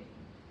keeps you safe.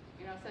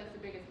 You know, so that's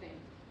the biggest thing.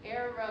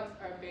 Area rugs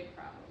are a big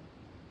problem.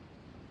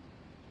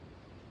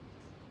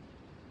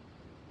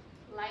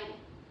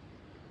 Lighting.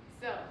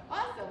 So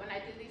also when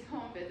I did these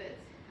home visits,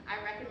 I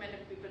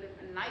recommended people to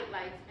put night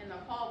lights in the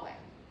hallway.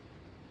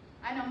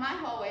 I know my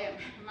hallway at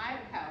my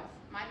house,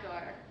 my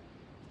daughter,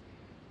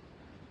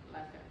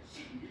 bless her,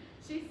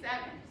 she's 7.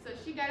 So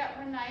she got up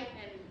one night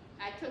and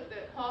I took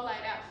the hall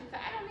light out. She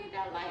said, I don't need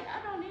that light. I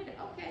don't need it.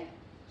 Okay.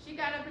 She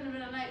got up in the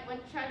middle of the night,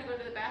 tried to go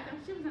to the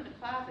bathroom. She was in the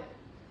closet.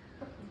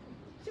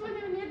 She wasn't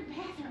even near the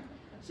bathroom.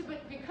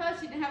 But because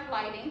she didn't have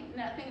lighting,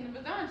 nothing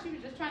was on, she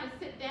was just trying to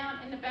sit down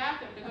in the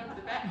bathroom to go to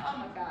the bathroom. Oh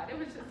my God, it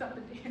was just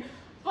something different.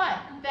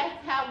 But that's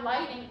how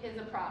lighting is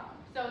a problem.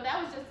 So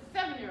that was just a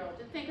 7-year-old.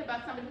 To think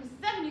about somebody who's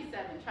 77,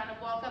 trying to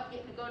walk up,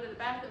 getting to go to the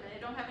bathroom, and they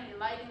don't have any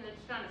lighting, they're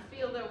just trying to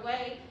feel their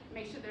way,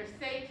 make sure they're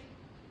safe.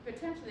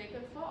 Potentially they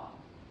could fall.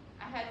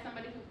 I had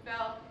somebody who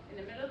fell in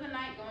the middle of the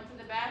night going to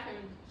the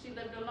bathroom. She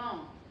lived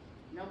alone.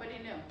 Nobody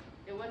knew.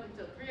 It wasn't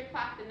until 3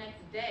 o'clock the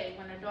next day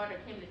when her daughter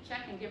came to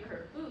check and give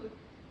her food,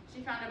 she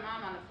found her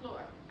mom on the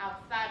floor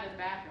outside of the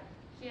bathroom.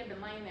 She had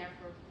been laying there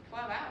for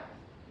 12 hours,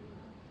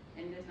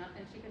 and there's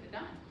nothing she could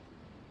have done.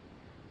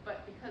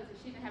 But because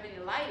she didn't have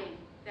any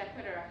lighting, that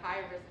put her at a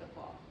higher risk of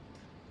fall.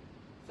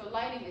 So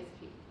lighting is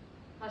key.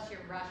 Plus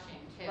you're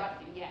rushing too.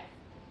 Rushing, yes.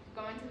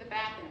 Going to the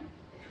bathroom.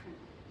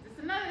 This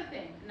is another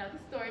thing,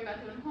 another story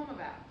about doing home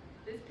eval.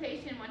 This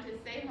patient wanted to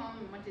stay home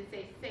and wanted to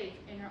stay safe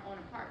in her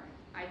own apartment.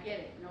 I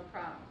get it, no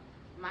problem.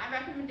 My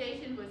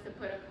recommendation was to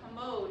put a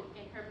commode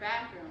in her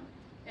bathroom,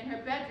 in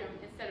her bedroom,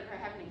 instead of her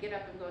having to get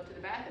up and go to the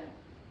bathroom.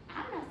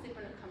 I'm not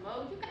sleeping in a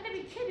commode. You gotta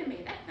be kidding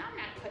me. I'm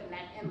not putting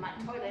that in my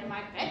toilet in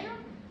my bedroom.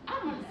 I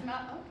want to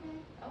smell.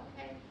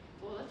 Okay.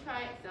 Well, let's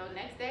try it. So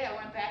next day I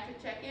went back to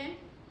check in.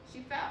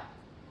 She fell.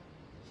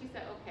 She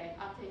said, okay,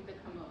 I'll take the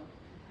commode.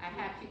 I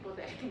have people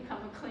that can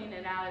come and clean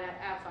it out.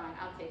 That's fine.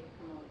 I'll take the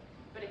commode.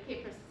 But it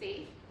kept her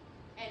safe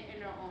and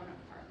in her own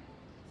apartment.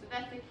 So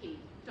that's the key.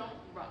 Don't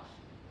rush.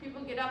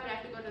 People get up and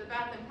have to go to the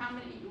bathroom. How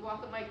many you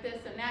walk up like this,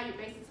 and now your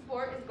basic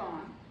support is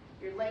gone.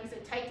 Your legs are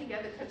tight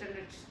together because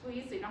they're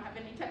squeezed so you don't have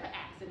any type of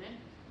accident.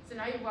 So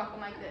now you're walking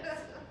like this,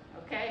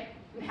 okay?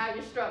 Now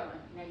you're struggling.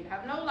 Now you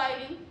have no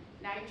lighting.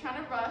 Now you're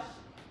trying to rush.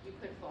 You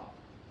could fall.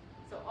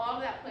 So all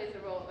of that plays a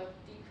role of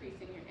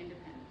decreasing your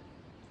independence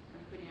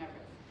and putting you at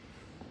risk.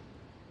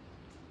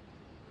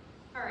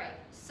 All right,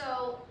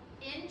 so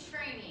in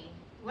training,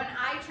 when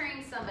I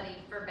train somebody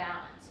for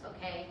balance,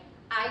 okay,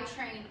 I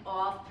train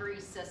all three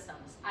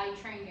systems. I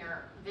train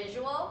your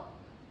visual,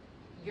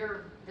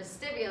 your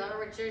vestibular,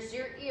 which is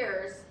your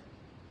ears,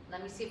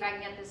 let me see if I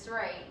can get this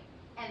right,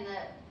 and the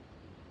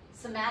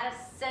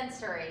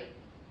somatosensory,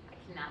 I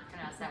cannot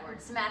pronounce that word,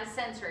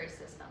 somatosensory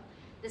system.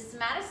 The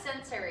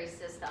somatosensory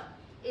system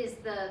is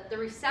the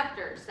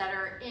receptors that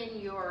are in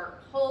your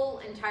whole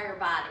entire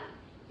body.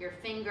 Your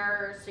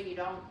fingers, so you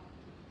don't,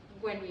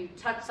 when you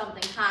touch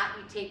something hot,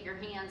 you take your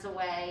hands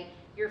away.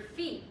 Your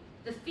feet.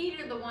 The feet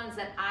are the ones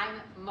that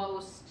I'm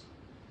most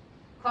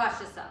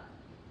cautious of,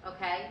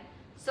 okay?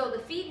 So the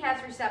feet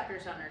has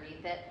receptors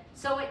underneath it,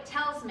 so it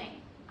tells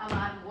me I'm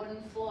on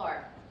wooden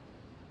floor,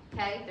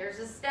 okay? There's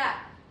a step.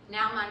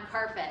 Now I'm on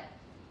carpet.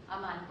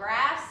 I'm on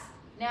grass,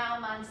 now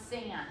I'm on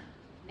sand.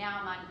 Now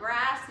I'm on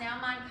grass, now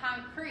I'm on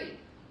concrete.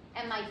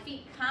 And my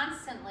feet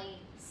constantly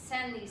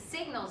send these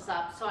signals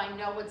up so I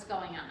know what's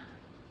going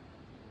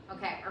on.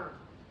 Okay, or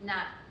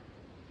not,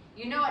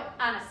 you know it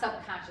on a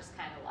subconscious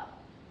kind of level,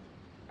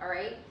 all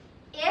right?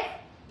 If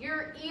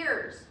your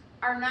ears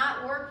are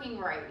not working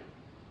right,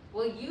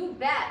 well, you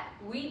bet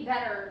we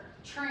better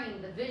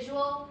train the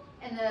visual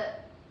and the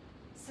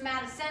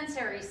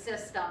somatosensory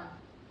system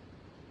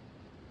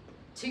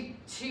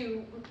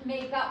to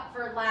make up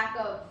for lack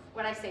of,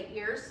 what I say,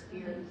 ears?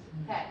 Ears.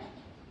 Okay.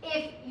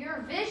 If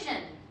your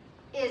vision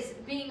is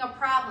being a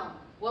problem,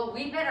 well,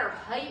 we better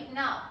heighten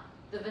up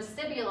the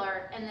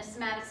vestibular and the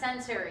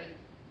somatosensory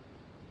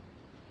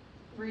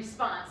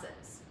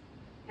responses,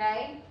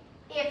 okay?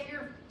 If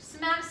your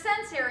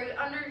somatosensory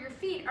under your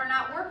feet are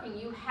not working,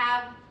 you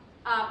have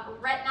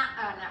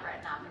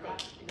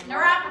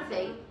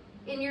neuropathy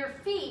in your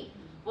feet,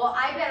 well,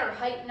 I better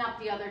heighten up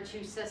the other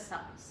two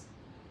systems,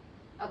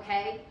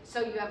 okay?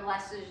 So you have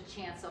less of a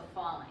chance of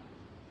falling.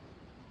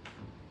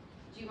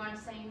 Do you want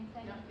to say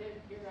anything? No,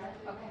 you're right.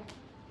 Okay.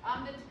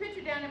 The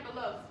picture down there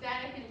below,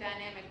 static and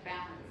dynamic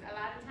balance. A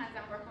lot of times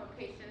I'm working with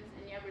patients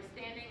and we're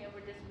standing and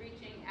we're just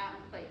reaching out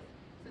in place.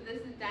 So this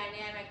is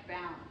dynamic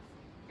balance.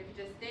 If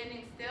you're just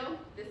standing still,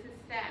 this is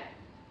static.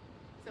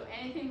 So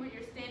anything where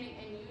you're standing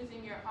and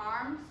using your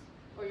arms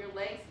or your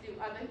legs to do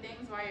other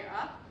things while you're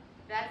up,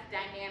 that's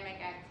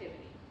dynamic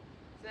activity.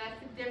 So that's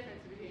the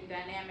difference between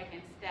dynamic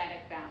and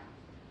static balance.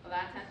 A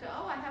lot of times,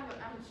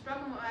 I'm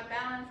struggling with my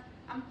balance.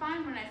 I'm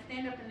fine when I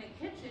stand up in the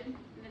kitchen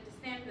and then to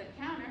stand to the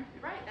counter.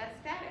 You're right, that's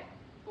static.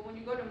 But when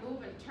you go to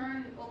move and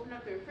turn and open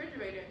up the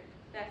refrigerator,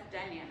 that's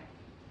dynamic.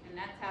 And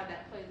that's how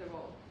that plays a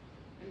role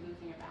in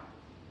losing your balance.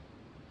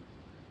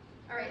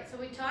 All right, so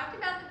we talked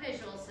about the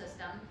visual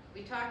system,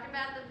 we talked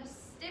about the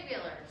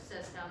vestibular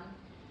system,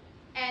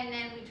 and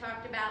then we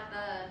talked about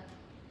the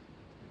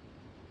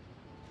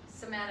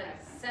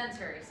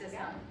somatosensory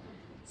system.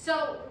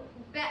 So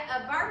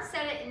Barb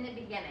said it in the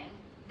beginning,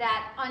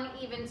 that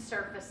uneven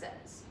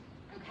surfaces,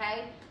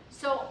 okay?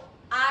 So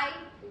I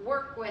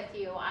work with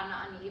you on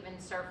uneven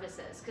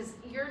surfaces because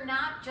you're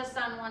not just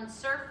on one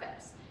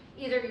surface.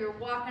 Either you're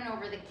walking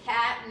over the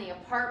cat in the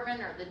apartment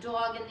or the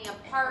dog in the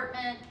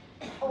apartment,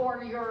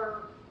 or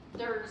you're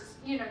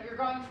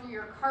going from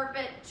your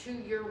carpet to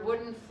your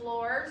wooden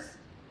floors,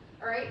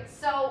 all right?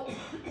 So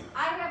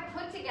I have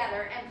put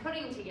together and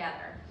putting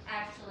together,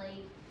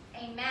 actually,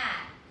 a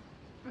mat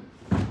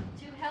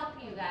to help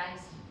you guys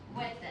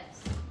with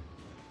this.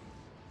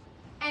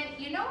 And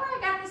you know where I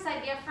got this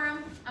idea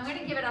from? I'm going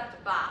to give it up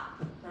to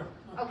Bob,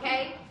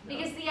 okay?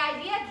 Because the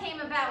idea came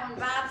about when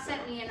Bob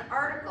sent me an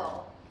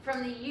article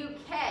from the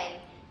UK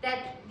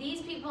that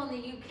these people in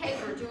the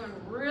UK were doing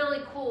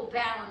really cool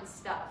balance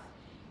stuff.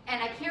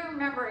 And I can't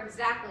remember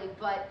exactly,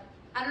 but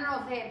I don't know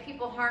if they had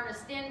people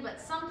harnessed in,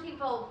 but some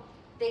people,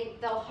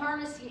 they'll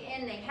harness you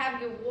in, they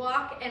have you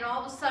walk, and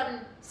all of a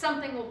sudden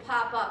something will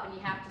pop up and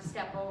you have to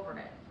step over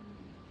it,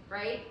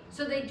 right?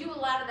 So they do a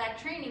lot of that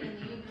training in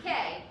the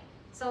UK.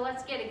 So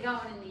let's get it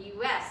going in the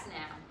US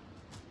now.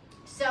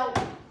 So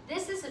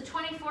this is a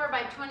 24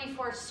 by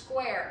 24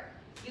 square.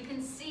 You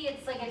can see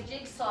it's like a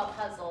jigsaw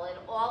puzzle. It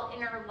all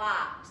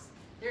interlocks.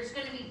 There's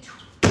going to be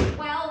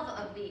 12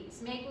 of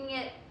these, making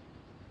it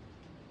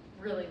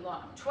really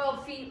long.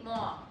 12 feet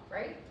long,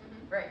 right?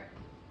 Mm-hmm. Right.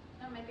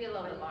 That might be a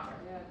little bit longer.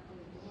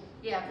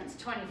 Yeah, if it's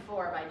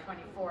 24 by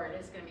 24,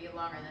 it is going to be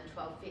longer than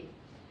 12 feet.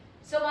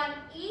 So on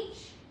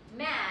each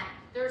mat,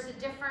 there's a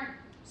different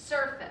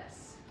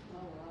surface. Oh,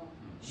 wow.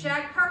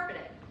 Shag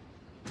carpeted,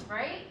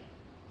 right?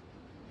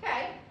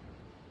 Okay.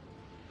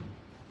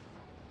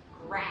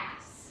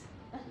 Grass.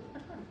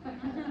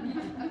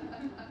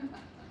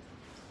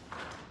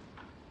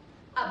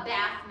 A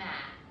bath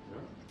mat.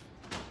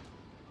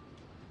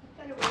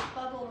 I thought it was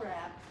bubble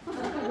wrap.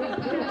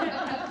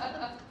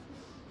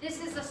 This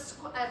is a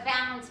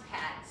balance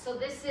pad. So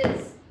this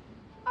is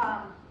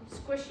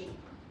squishy.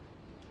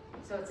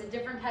 So it's a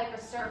different type of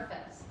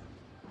surface.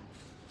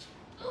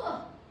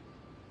 Ugh.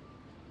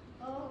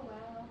 Oh,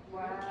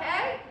 wow.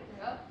 Okay?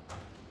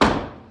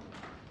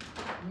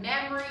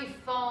 Memory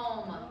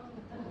foam.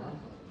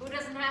 Who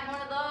doesn't have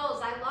one of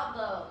those? I love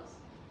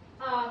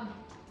those.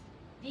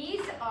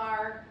 These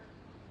are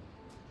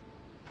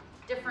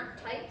different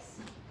types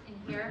in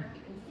here.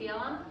 You can feel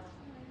them.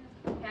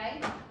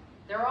 Okay?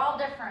 They're all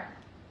different.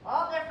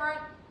 All different.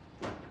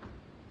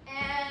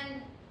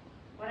 And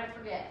what I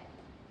forget?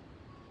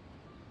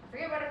 I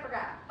forget what I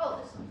forgot.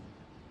 Oh, this one.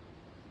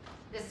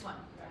 This one.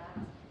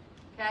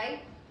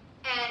 Okay?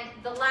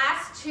 And the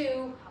last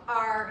two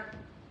are,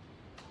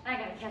 I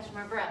gotta catch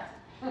my breath.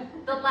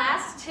 The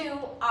last two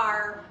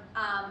are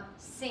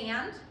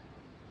sand.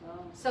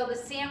 So the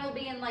sand will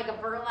be in like a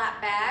burlap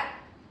bag,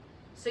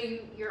 so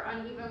you're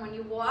uneven when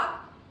you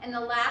walk. And the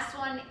last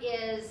one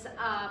is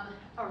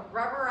a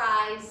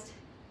rubberized,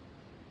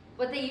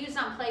 what they use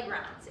on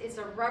playgrounds. It's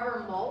a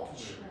rubber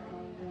mulch,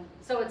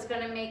 so it's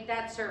gonna make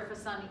that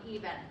surface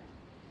uneven.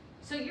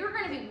 So you're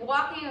gonna be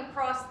walking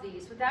across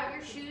these without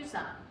your shoes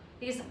on,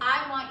 because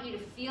I want you to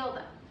feel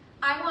them.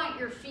 I want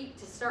your feet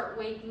to start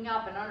waking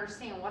up and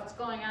understand what's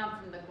going on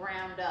from the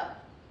ground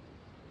up.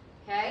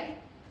 Okay?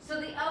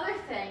 So the other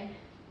thing,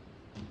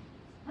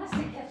 let's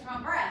catch my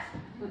breath.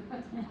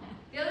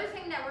 The other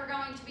thing that we're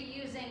going to be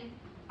using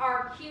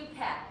are cue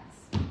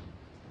pads.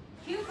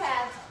 Cue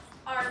pads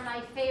are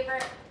my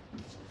favorite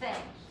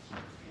thing.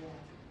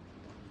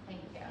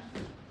 Thank you.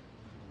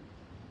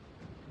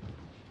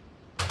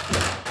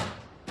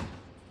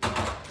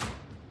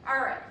 All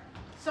right,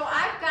 so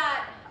I've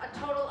got a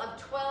total of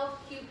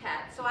 12 cue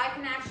pads. So I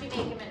can actually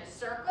make them in a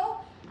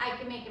circle. I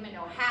can make them into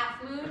a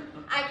half moon.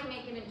 I can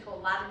make them into a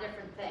lot of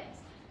different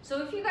things.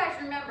 So if you guys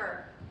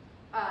remember,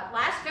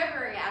 last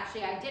February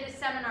actually, I did a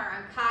seminar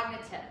on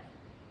cognitive,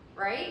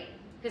 right?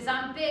 Because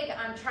I'm big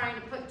on trying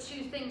to put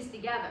two things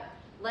together.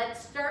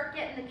 Let's start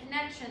getting the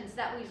connections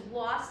that we've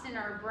lost in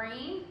our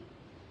brain.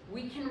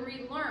 We can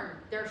relearn.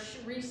 There's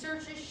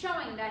research is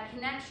showing that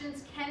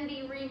connections can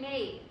be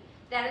remade.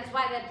 That is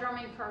why that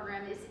drumming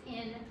program is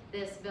in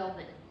this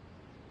building.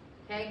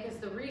 Okay, because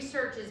the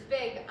research is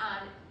big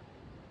on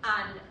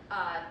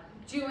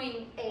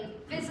doing a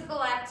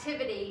physical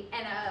activity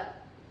and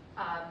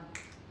a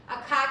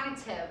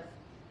cognitive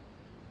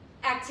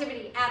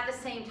activity at the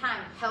same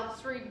time.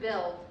 Helps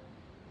rebuild,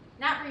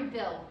 not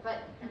rebuild,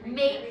 but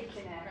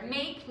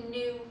make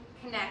new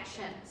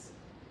connections.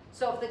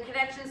 So if the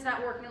connection's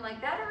not working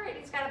like that, all right,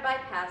 it's got to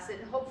bypass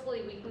it, and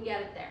hopefully we can get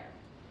it there.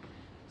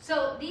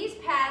 So these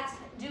pads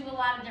do a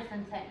lot of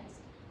different things.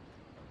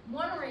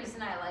 One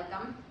reason I like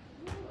them,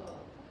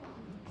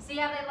 see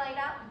how they light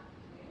up?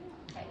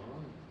 Okay.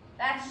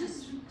 That's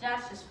just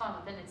fun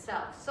within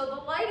itself. So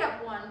the light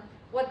up one,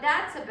 what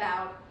that's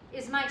about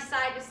is my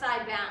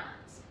side-to-side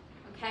balance,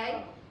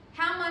 okay?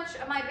 How much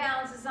of my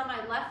balance is on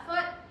my left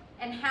foot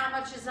and how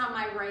much is on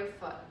my right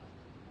foot?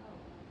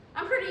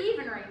 I'm pretty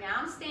even right now.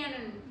 I'm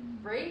standing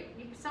right.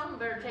 Someone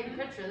better take a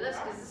picture of this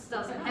because this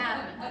doesn't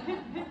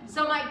happen.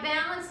 So my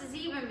balance is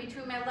even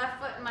between my left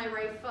foot and my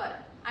right foot.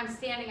 I'm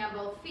standing on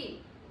both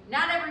feet.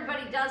 Not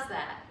everybody does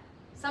that.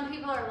 Some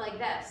people are like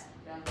this,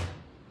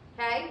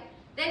 okay?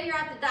 Then you're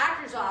at the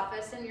doctor's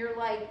office and you're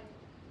like,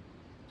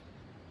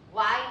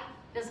 why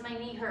does my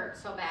knee hurt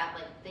so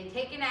badly? They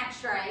take an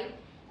x-ray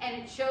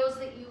and it shows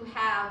that you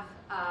have,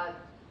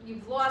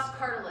 you've lost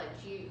cartilage.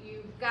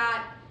 You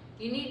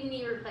need a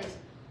knee replacement.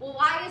 Well,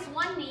 why is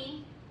one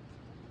knee,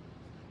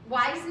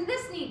 why isn't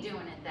this knee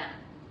doing it then,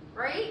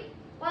 right?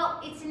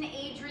 Well, it's an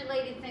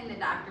age-related thing, the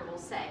doctor will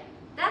say.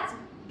 That's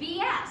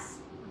BS.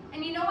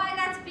 And you know why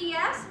that's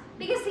BS?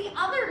 Because the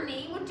other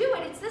knee would do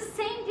it. It's the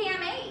same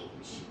damn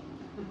age,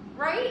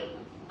 right?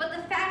 But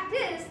the fact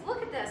is,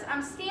 look at this.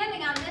 I'm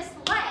standing on this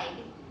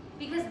leg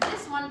because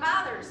this one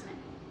bothers me,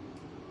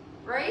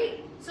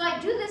 right? So I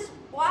do this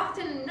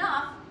often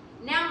enough.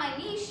 Now my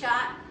knee's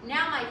shot,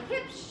 now my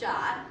hip's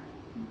shot,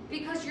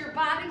 because your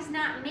body's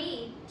not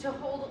made to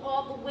hold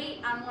all the weight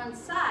on one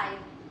side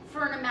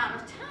for an amount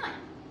of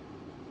time.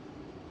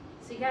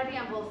 So you gotta be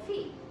on both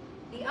feet.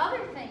 The other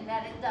thing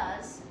that it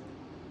does,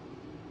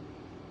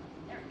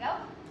 there we go.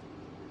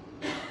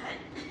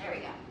 There we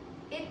go.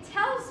 It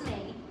tells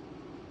me,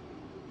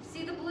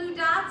 see the blue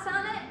dots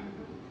on it?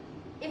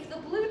 If the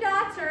blue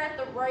dots are at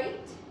the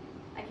right,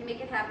 I can make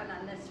it happen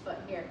on this foot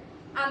here.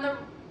 On the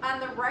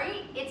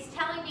right, it's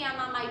telling me I'm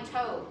on my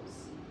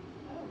toes.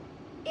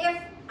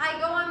 If I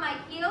go on my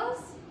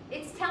heels,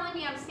 it's telling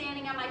me I'm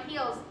standing on my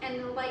heels and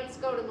the lights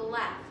go to the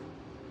left.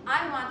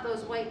 I want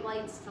those white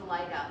lights to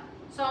light up.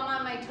 So I'm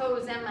on my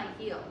toes and my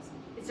heels.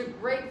 It's a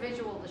great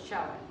visual to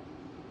show it.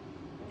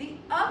 The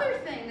other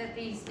thing that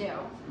these do,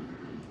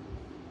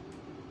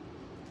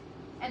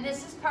 and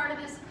this is part of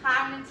this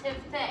cognitive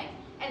thing,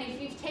 and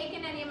if you've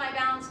taken any of my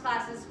balance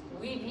classes,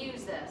 we've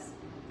used this.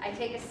 I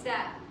take a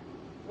step.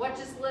 What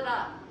just lit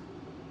up?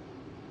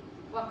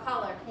 What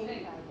color? Pink,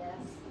 I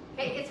guess.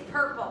 Okay, it's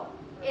purple.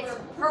 It's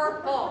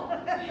purple.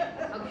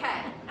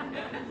 Okay.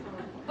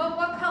 But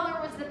what color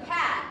was the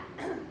pad?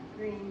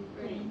 Green.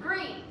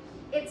 Green.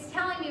 It's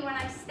telling me when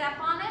I step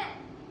on it,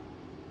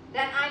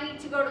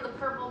 to go to the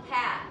purple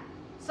pad.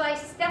 So I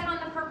step on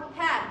the purple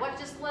pad. What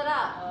just lit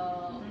up?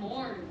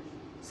 Orange.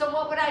 So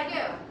what would I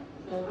do?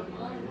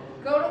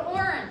 Go to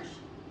orange.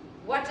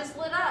 What just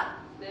lit up?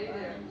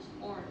 There.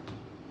 Orange.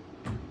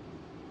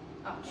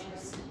 Oh,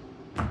 jeez.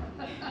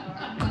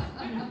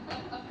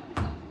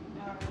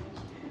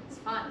 It's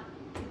fun.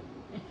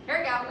 Here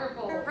we go.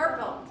 Purple.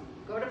 Purple.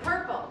 Go to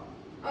purple.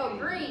 Oh,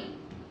 green.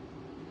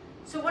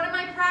 So what am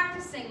I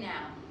practicing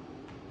now?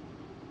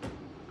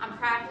 I'm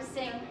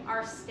practicing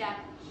our step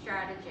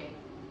strategy.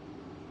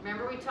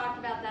 Remember we talked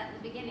about that in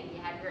the beginning.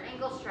 You have your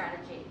ankle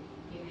strategy.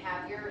 You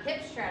have your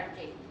hip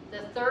strategy.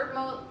 The third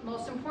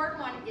most important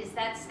one is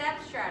that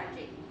step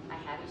strategy. I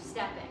have you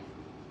stepping.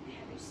 I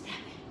have you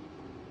stepping.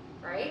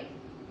 Right?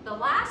 The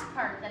last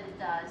part that it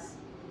does,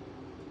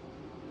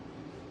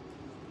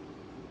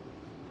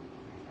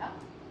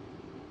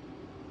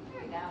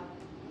 there we go.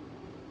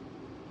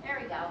 There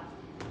we go.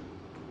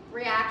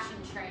 Reaction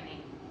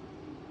training.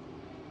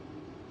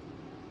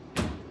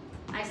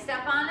 I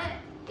step on it,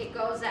 it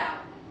goes out.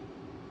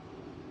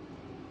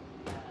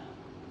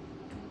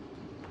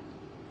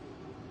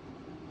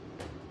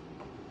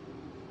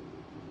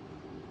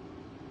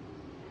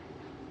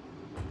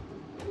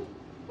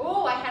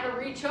 Oh, I had to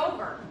reach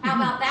over. How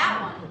about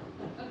that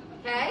one?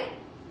 Okay?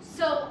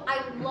 So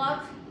I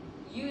love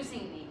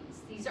using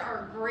these. These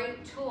are a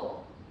great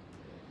tool.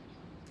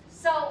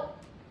 So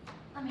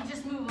let me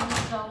just move them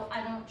so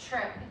I don't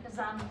trip, because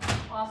I'm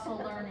also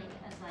learning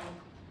as I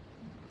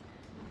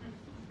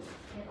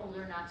get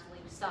older not to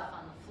leave stuff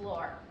on the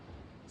floor.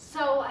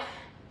 So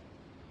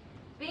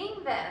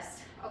being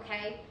this,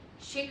 okay,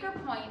 Shaker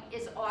Point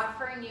is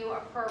offering you a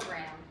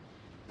program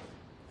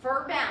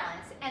for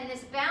balance, and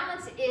this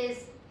balance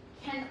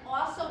can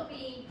also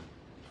be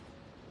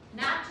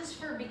not just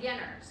for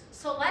beginners.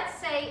 So let's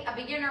say a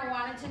beginner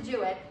wanted to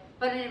do it,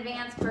 but an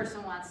advanced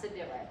person wants to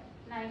do it.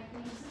 Now,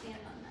 can you stand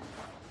on that?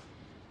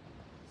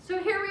 So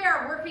here we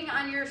are working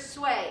on your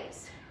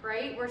sways,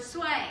 right? We're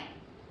swaying.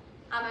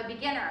 I'm a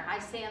beginner. I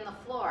stay on the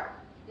floor.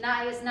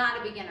 Naya's not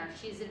a beginner.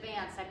 She's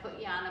advanced. I put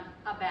you on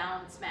a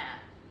balance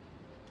mat,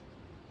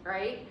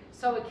 right?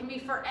 So it can be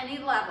for any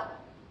level.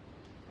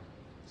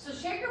 So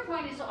Shaker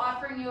Point is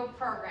offering you a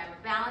program,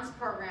 a balance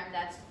program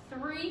that's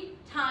 3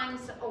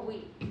 times a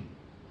week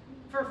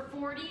for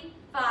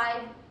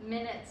 45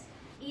 minutes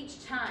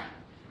each time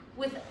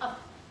with a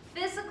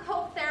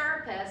physical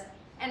therapist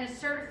and a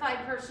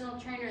certified personal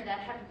trainer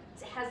that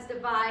has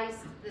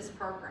devised this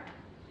program.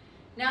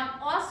 Now,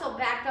 I'm also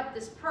backed up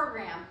this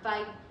program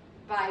by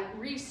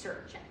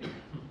researching,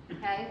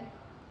 okay?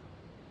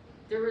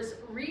 There was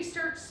a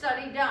research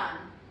study done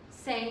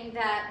saying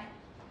that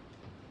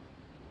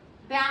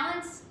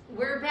balance,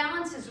 where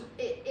balance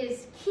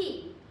is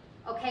key,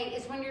 okay,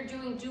 is when you're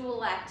doing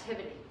dual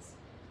activities.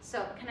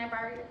 So, can I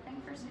borrow your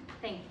thing for a second?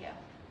 Thank you.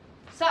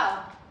 So,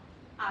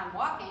 I'm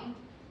walking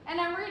and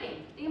I'm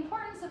reading the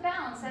importance of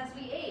balance as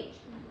we age.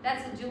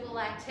 That's a dual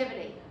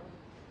activity,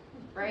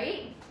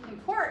 right?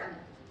 Important.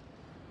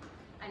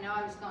 I know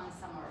I was going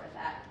somewhere with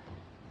that.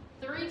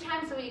 3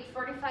 times a week,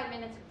 45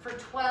 minutes for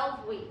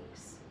 12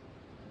 weeks.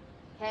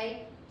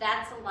 Okay,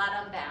 that's a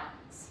lot of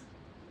balance.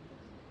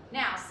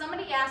 Now,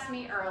 somebody asked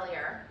me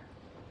earlier,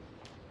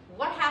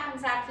 what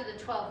happens after the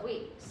 12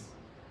 weeks?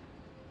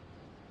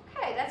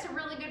 Okay, that's a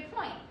really good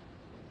point.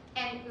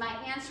 And my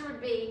answer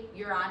would be,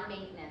 you're on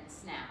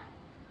maintenance now.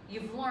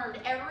 You've learned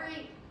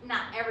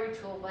not every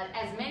tool, but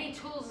as many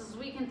tools as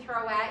we can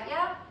throw at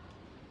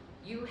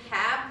you. You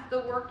have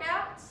the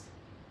workouts.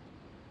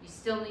 You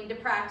still need to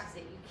practice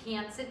it. You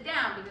can't sit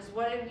down, because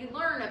what have you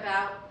learned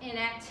about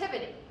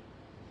inactivity?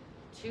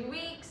 2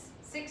 weeks,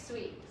 6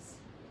 weeks.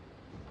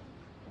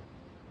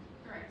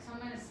 All right, so I'm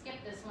going to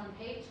skip this one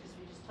page because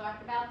we just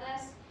talked about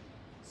this.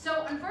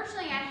 So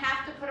unfortunately, I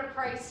have to put a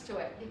price to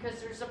it, because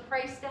there's a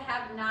price to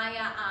have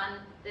Naya on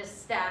this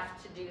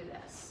staff to do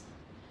this.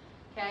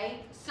 Okay,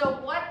 so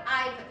what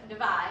I've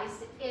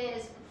devised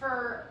is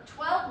for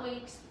 12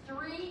 weeks,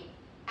 3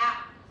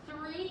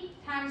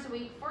 times a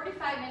week,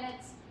 45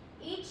 minutes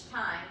each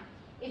time.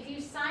 If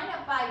you sign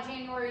up by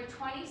January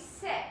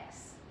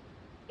 26th,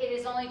 it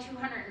is only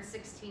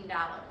 $216,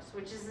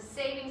 which is a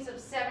savings of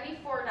 $74,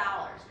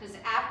 because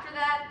after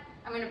that,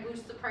 I'm going to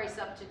boost the price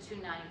up to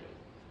 $290.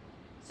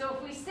 So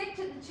if we stick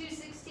to the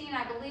 $216,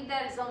 I believe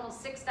that is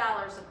almost $6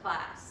 a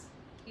class.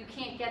 You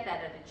can't get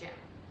that at a gym.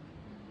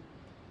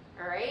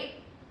 All right?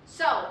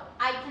 So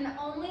I can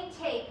only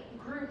take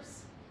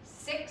groups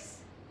 6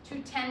 to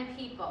 10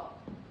 people.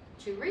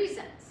 2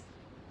 reasons.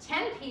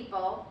 10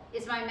 people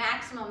is my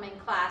maximum in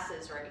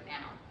classes right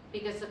now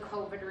because of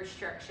COVID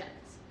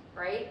restrictions,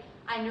 right?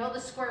 I know the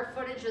square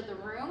footage of the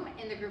room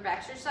in the group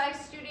exercise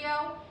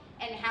studio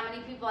and how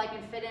many people I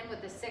can fit in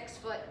with a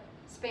 6-foot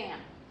span.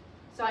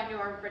 So I know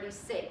everybody's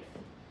safe,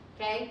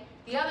 okay?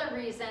 The other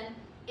reason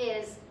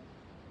is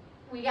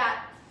we got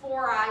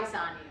 4 eyes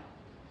on you.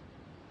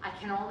 I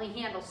can only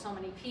handle so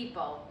many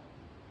people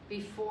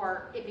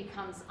before it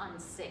becomes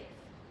unsafe.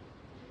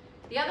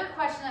 The other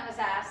question that was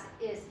asked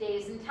is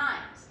days and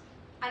times.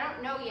 I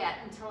don't know yet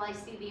until I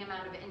see the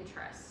amount of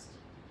interest.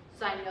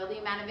 So I know the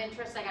amount of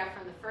interest I got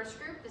from the first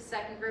group, the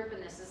second group,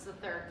 and this is the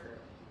third group.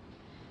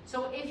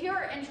 So if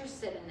you're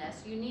interested in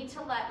this, you need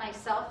to let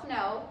myself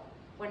know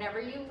whenever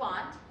you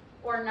want,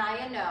 or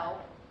Naya know,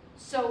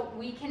 so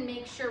we can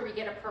make sure we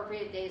get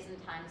appropriate days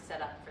and times set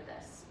up for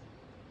this.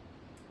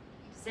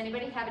 Does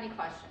anybody have any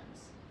questions?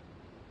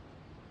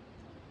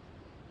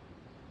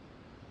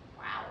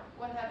 Wow.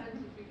 What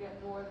happens if you get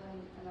more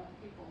than enough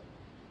people?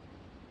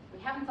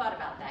 We haven't thought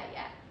about that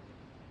yet.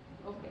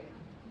 Okay.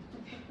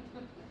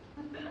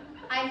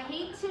 I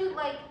hate to,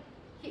 like,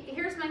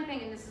 here's my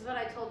thing, and this is what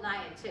I told Naya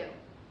too.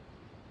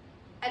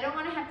 I don't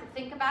want to have to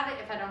think about it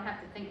if I don't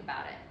have to think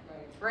about it.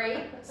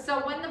 Right?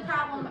 So when the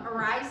problem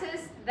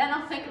arises, then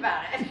I'll think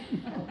about it.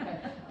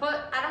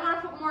 But I don't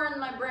want to put more in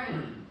my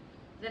brain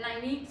than I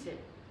need to.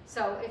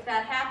 So if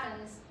that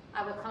happens,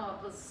 I will come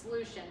up with a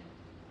solution,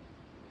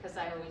 because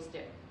I always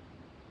do.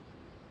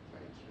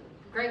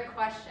 Great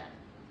question.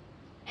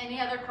 Any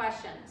other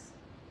questions?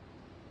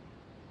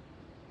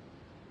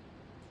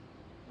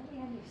 Let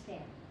me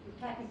understand.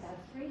 You're talking about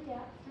three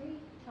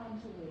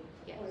times a week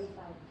for Yes. 45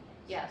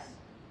 minutes. Yes.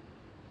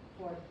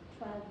 For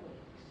 12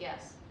 weeks.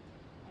 Yes.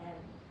 And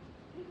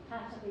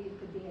possibly you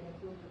could be in a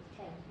group of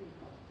 10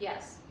 people.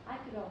 Yes. I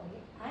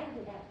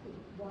would have to be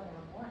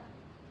one-on-one.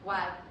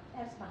 Why?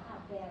 That's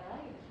how bad I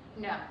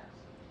am. No.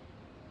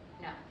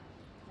 No.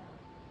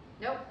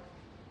 Nope.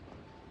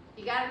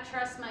 You gotta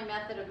trust my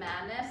method of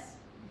madness,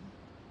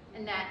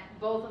 and that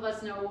both of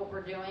us know what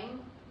we're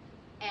doing,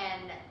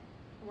 and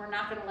we're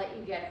not gonna let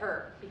you get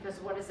hurt, because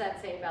what does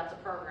that say about the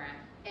program?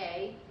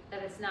 A,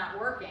 that it's not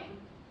working.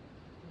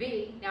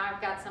 B, now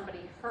I've got somebody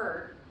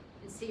hurt,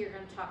 and C, you're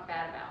gonna talk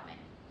bad about me.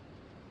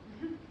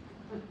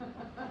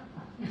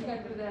 You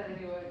can't do that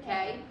anyway.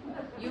 Okay?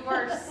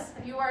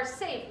 You are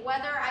safe,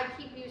 whether I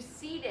keep you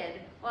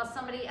seated while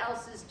somebody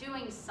else is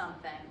doing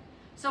something.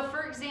 So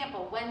for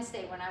example,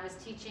 Wednesday when I was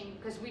teaching,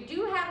 because we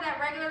do have that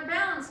regular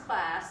balance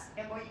class.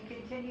 And will you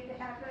continue to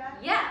have that?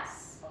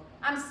 Yes.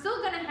 I'm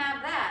still gonna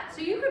have that.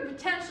 So you could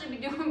potentially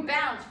be doing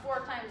balance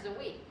 4 times a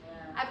week.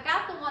 I've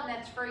got the one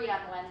that's free on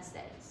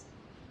Wednesdays,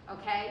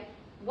 okay?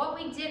 What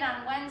we did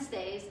on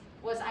Wednesdays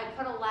was I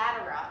put a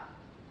ladder up,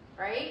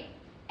 right?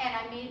 And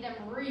I made them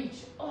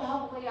reach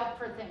all the way up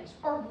for things,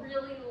 or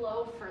really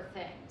low for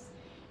things.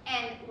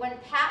 And when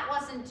Pat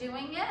wasn't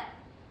doing it,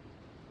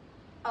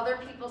 other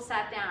people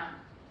sat down.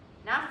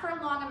 Not for a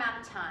long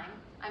amount of time.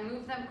 I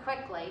moved them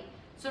quickly.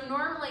 So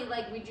normally,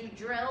 like, we do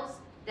drills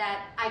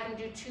that I can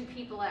do 2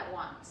 people at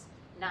once.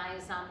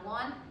 Naya's on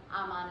one,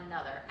 I'm on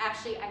another.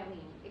 Actually,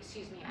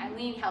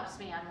 Eileen helps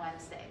me on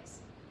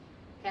Wednesdays.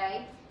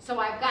 Okay? So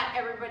I've got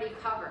everybody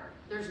covered.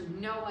 There's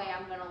no way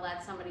I'm gonna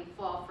let somebody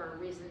fall for a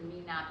reason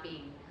me not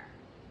being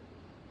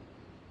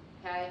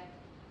there. Okay?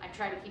 I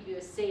try to keep you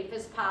as safe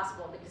as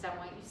possible because I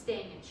want you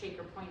staying at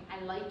Shaker Point.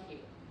 I like you.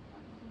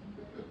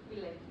 We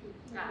like you.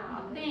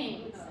 Oh,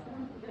 thanks.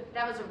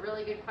 That was a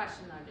really good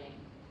question though, Jane.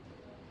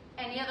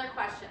 Any other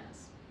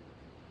questions?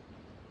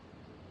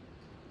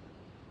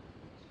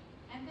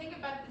 And think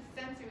about the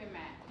sensory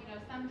mat. You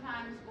know,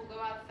 sometimes we'll go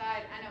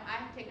outside. I know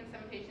I've taken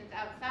some patients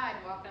outside,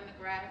 walked on the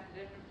grass,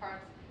 the different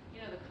parts,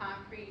 you know, the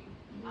concrete.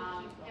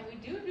 And we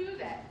do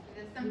that.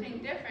 It's something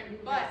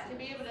different. But to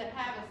be able to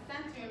have a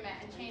sensory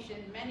mat and change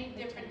in many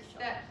different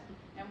steps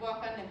and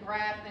walk on the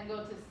grass and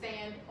go to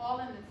sand all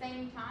in the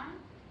same time,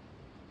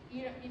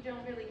 you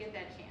don't really get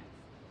that chance.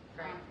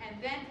 Right. And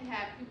then to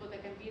have people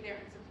that can be there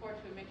and support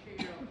you and make sure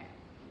you're okay.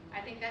 I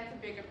think that's a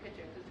bigger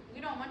picture because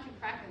we don't want you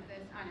practicing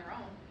this on your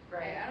own.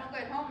 Right. I don't go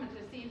home and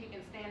to see if you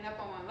can stand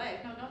up on one leg.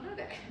 No, don't do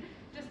that.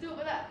 Just do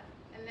it with us.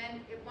 And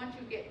then once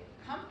you get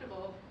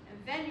comfortable, and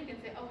then you can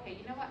say, okay,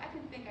 you know what? I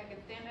can stand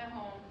at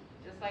home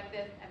just like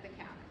this at the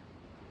counter.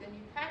 Then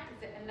you practice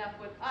it enough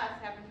with us,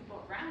 having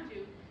people around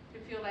you, to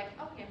feel like,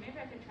 okay,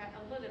 maybe I can try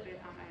a little bit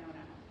on my own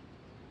at home.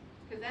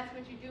 Because that's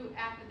what you do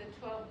after the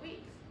 12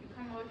 weeks. You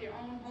come up with your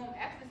own home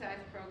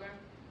exercise program,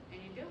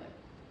 and you do it.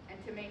 And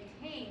to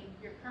maintain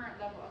your current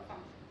level of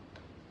function.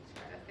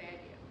 That's the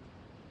idea.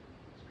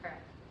 That's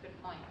correct. Good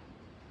point.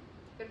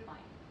 Good point.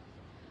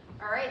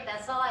 All right,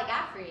 that's all I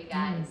got for you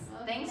guys.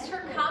 Thanks for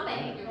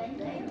coming.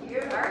 Thank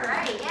you. All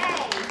right,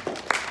 yay.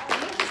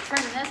 Let me just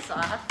turn this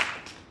off.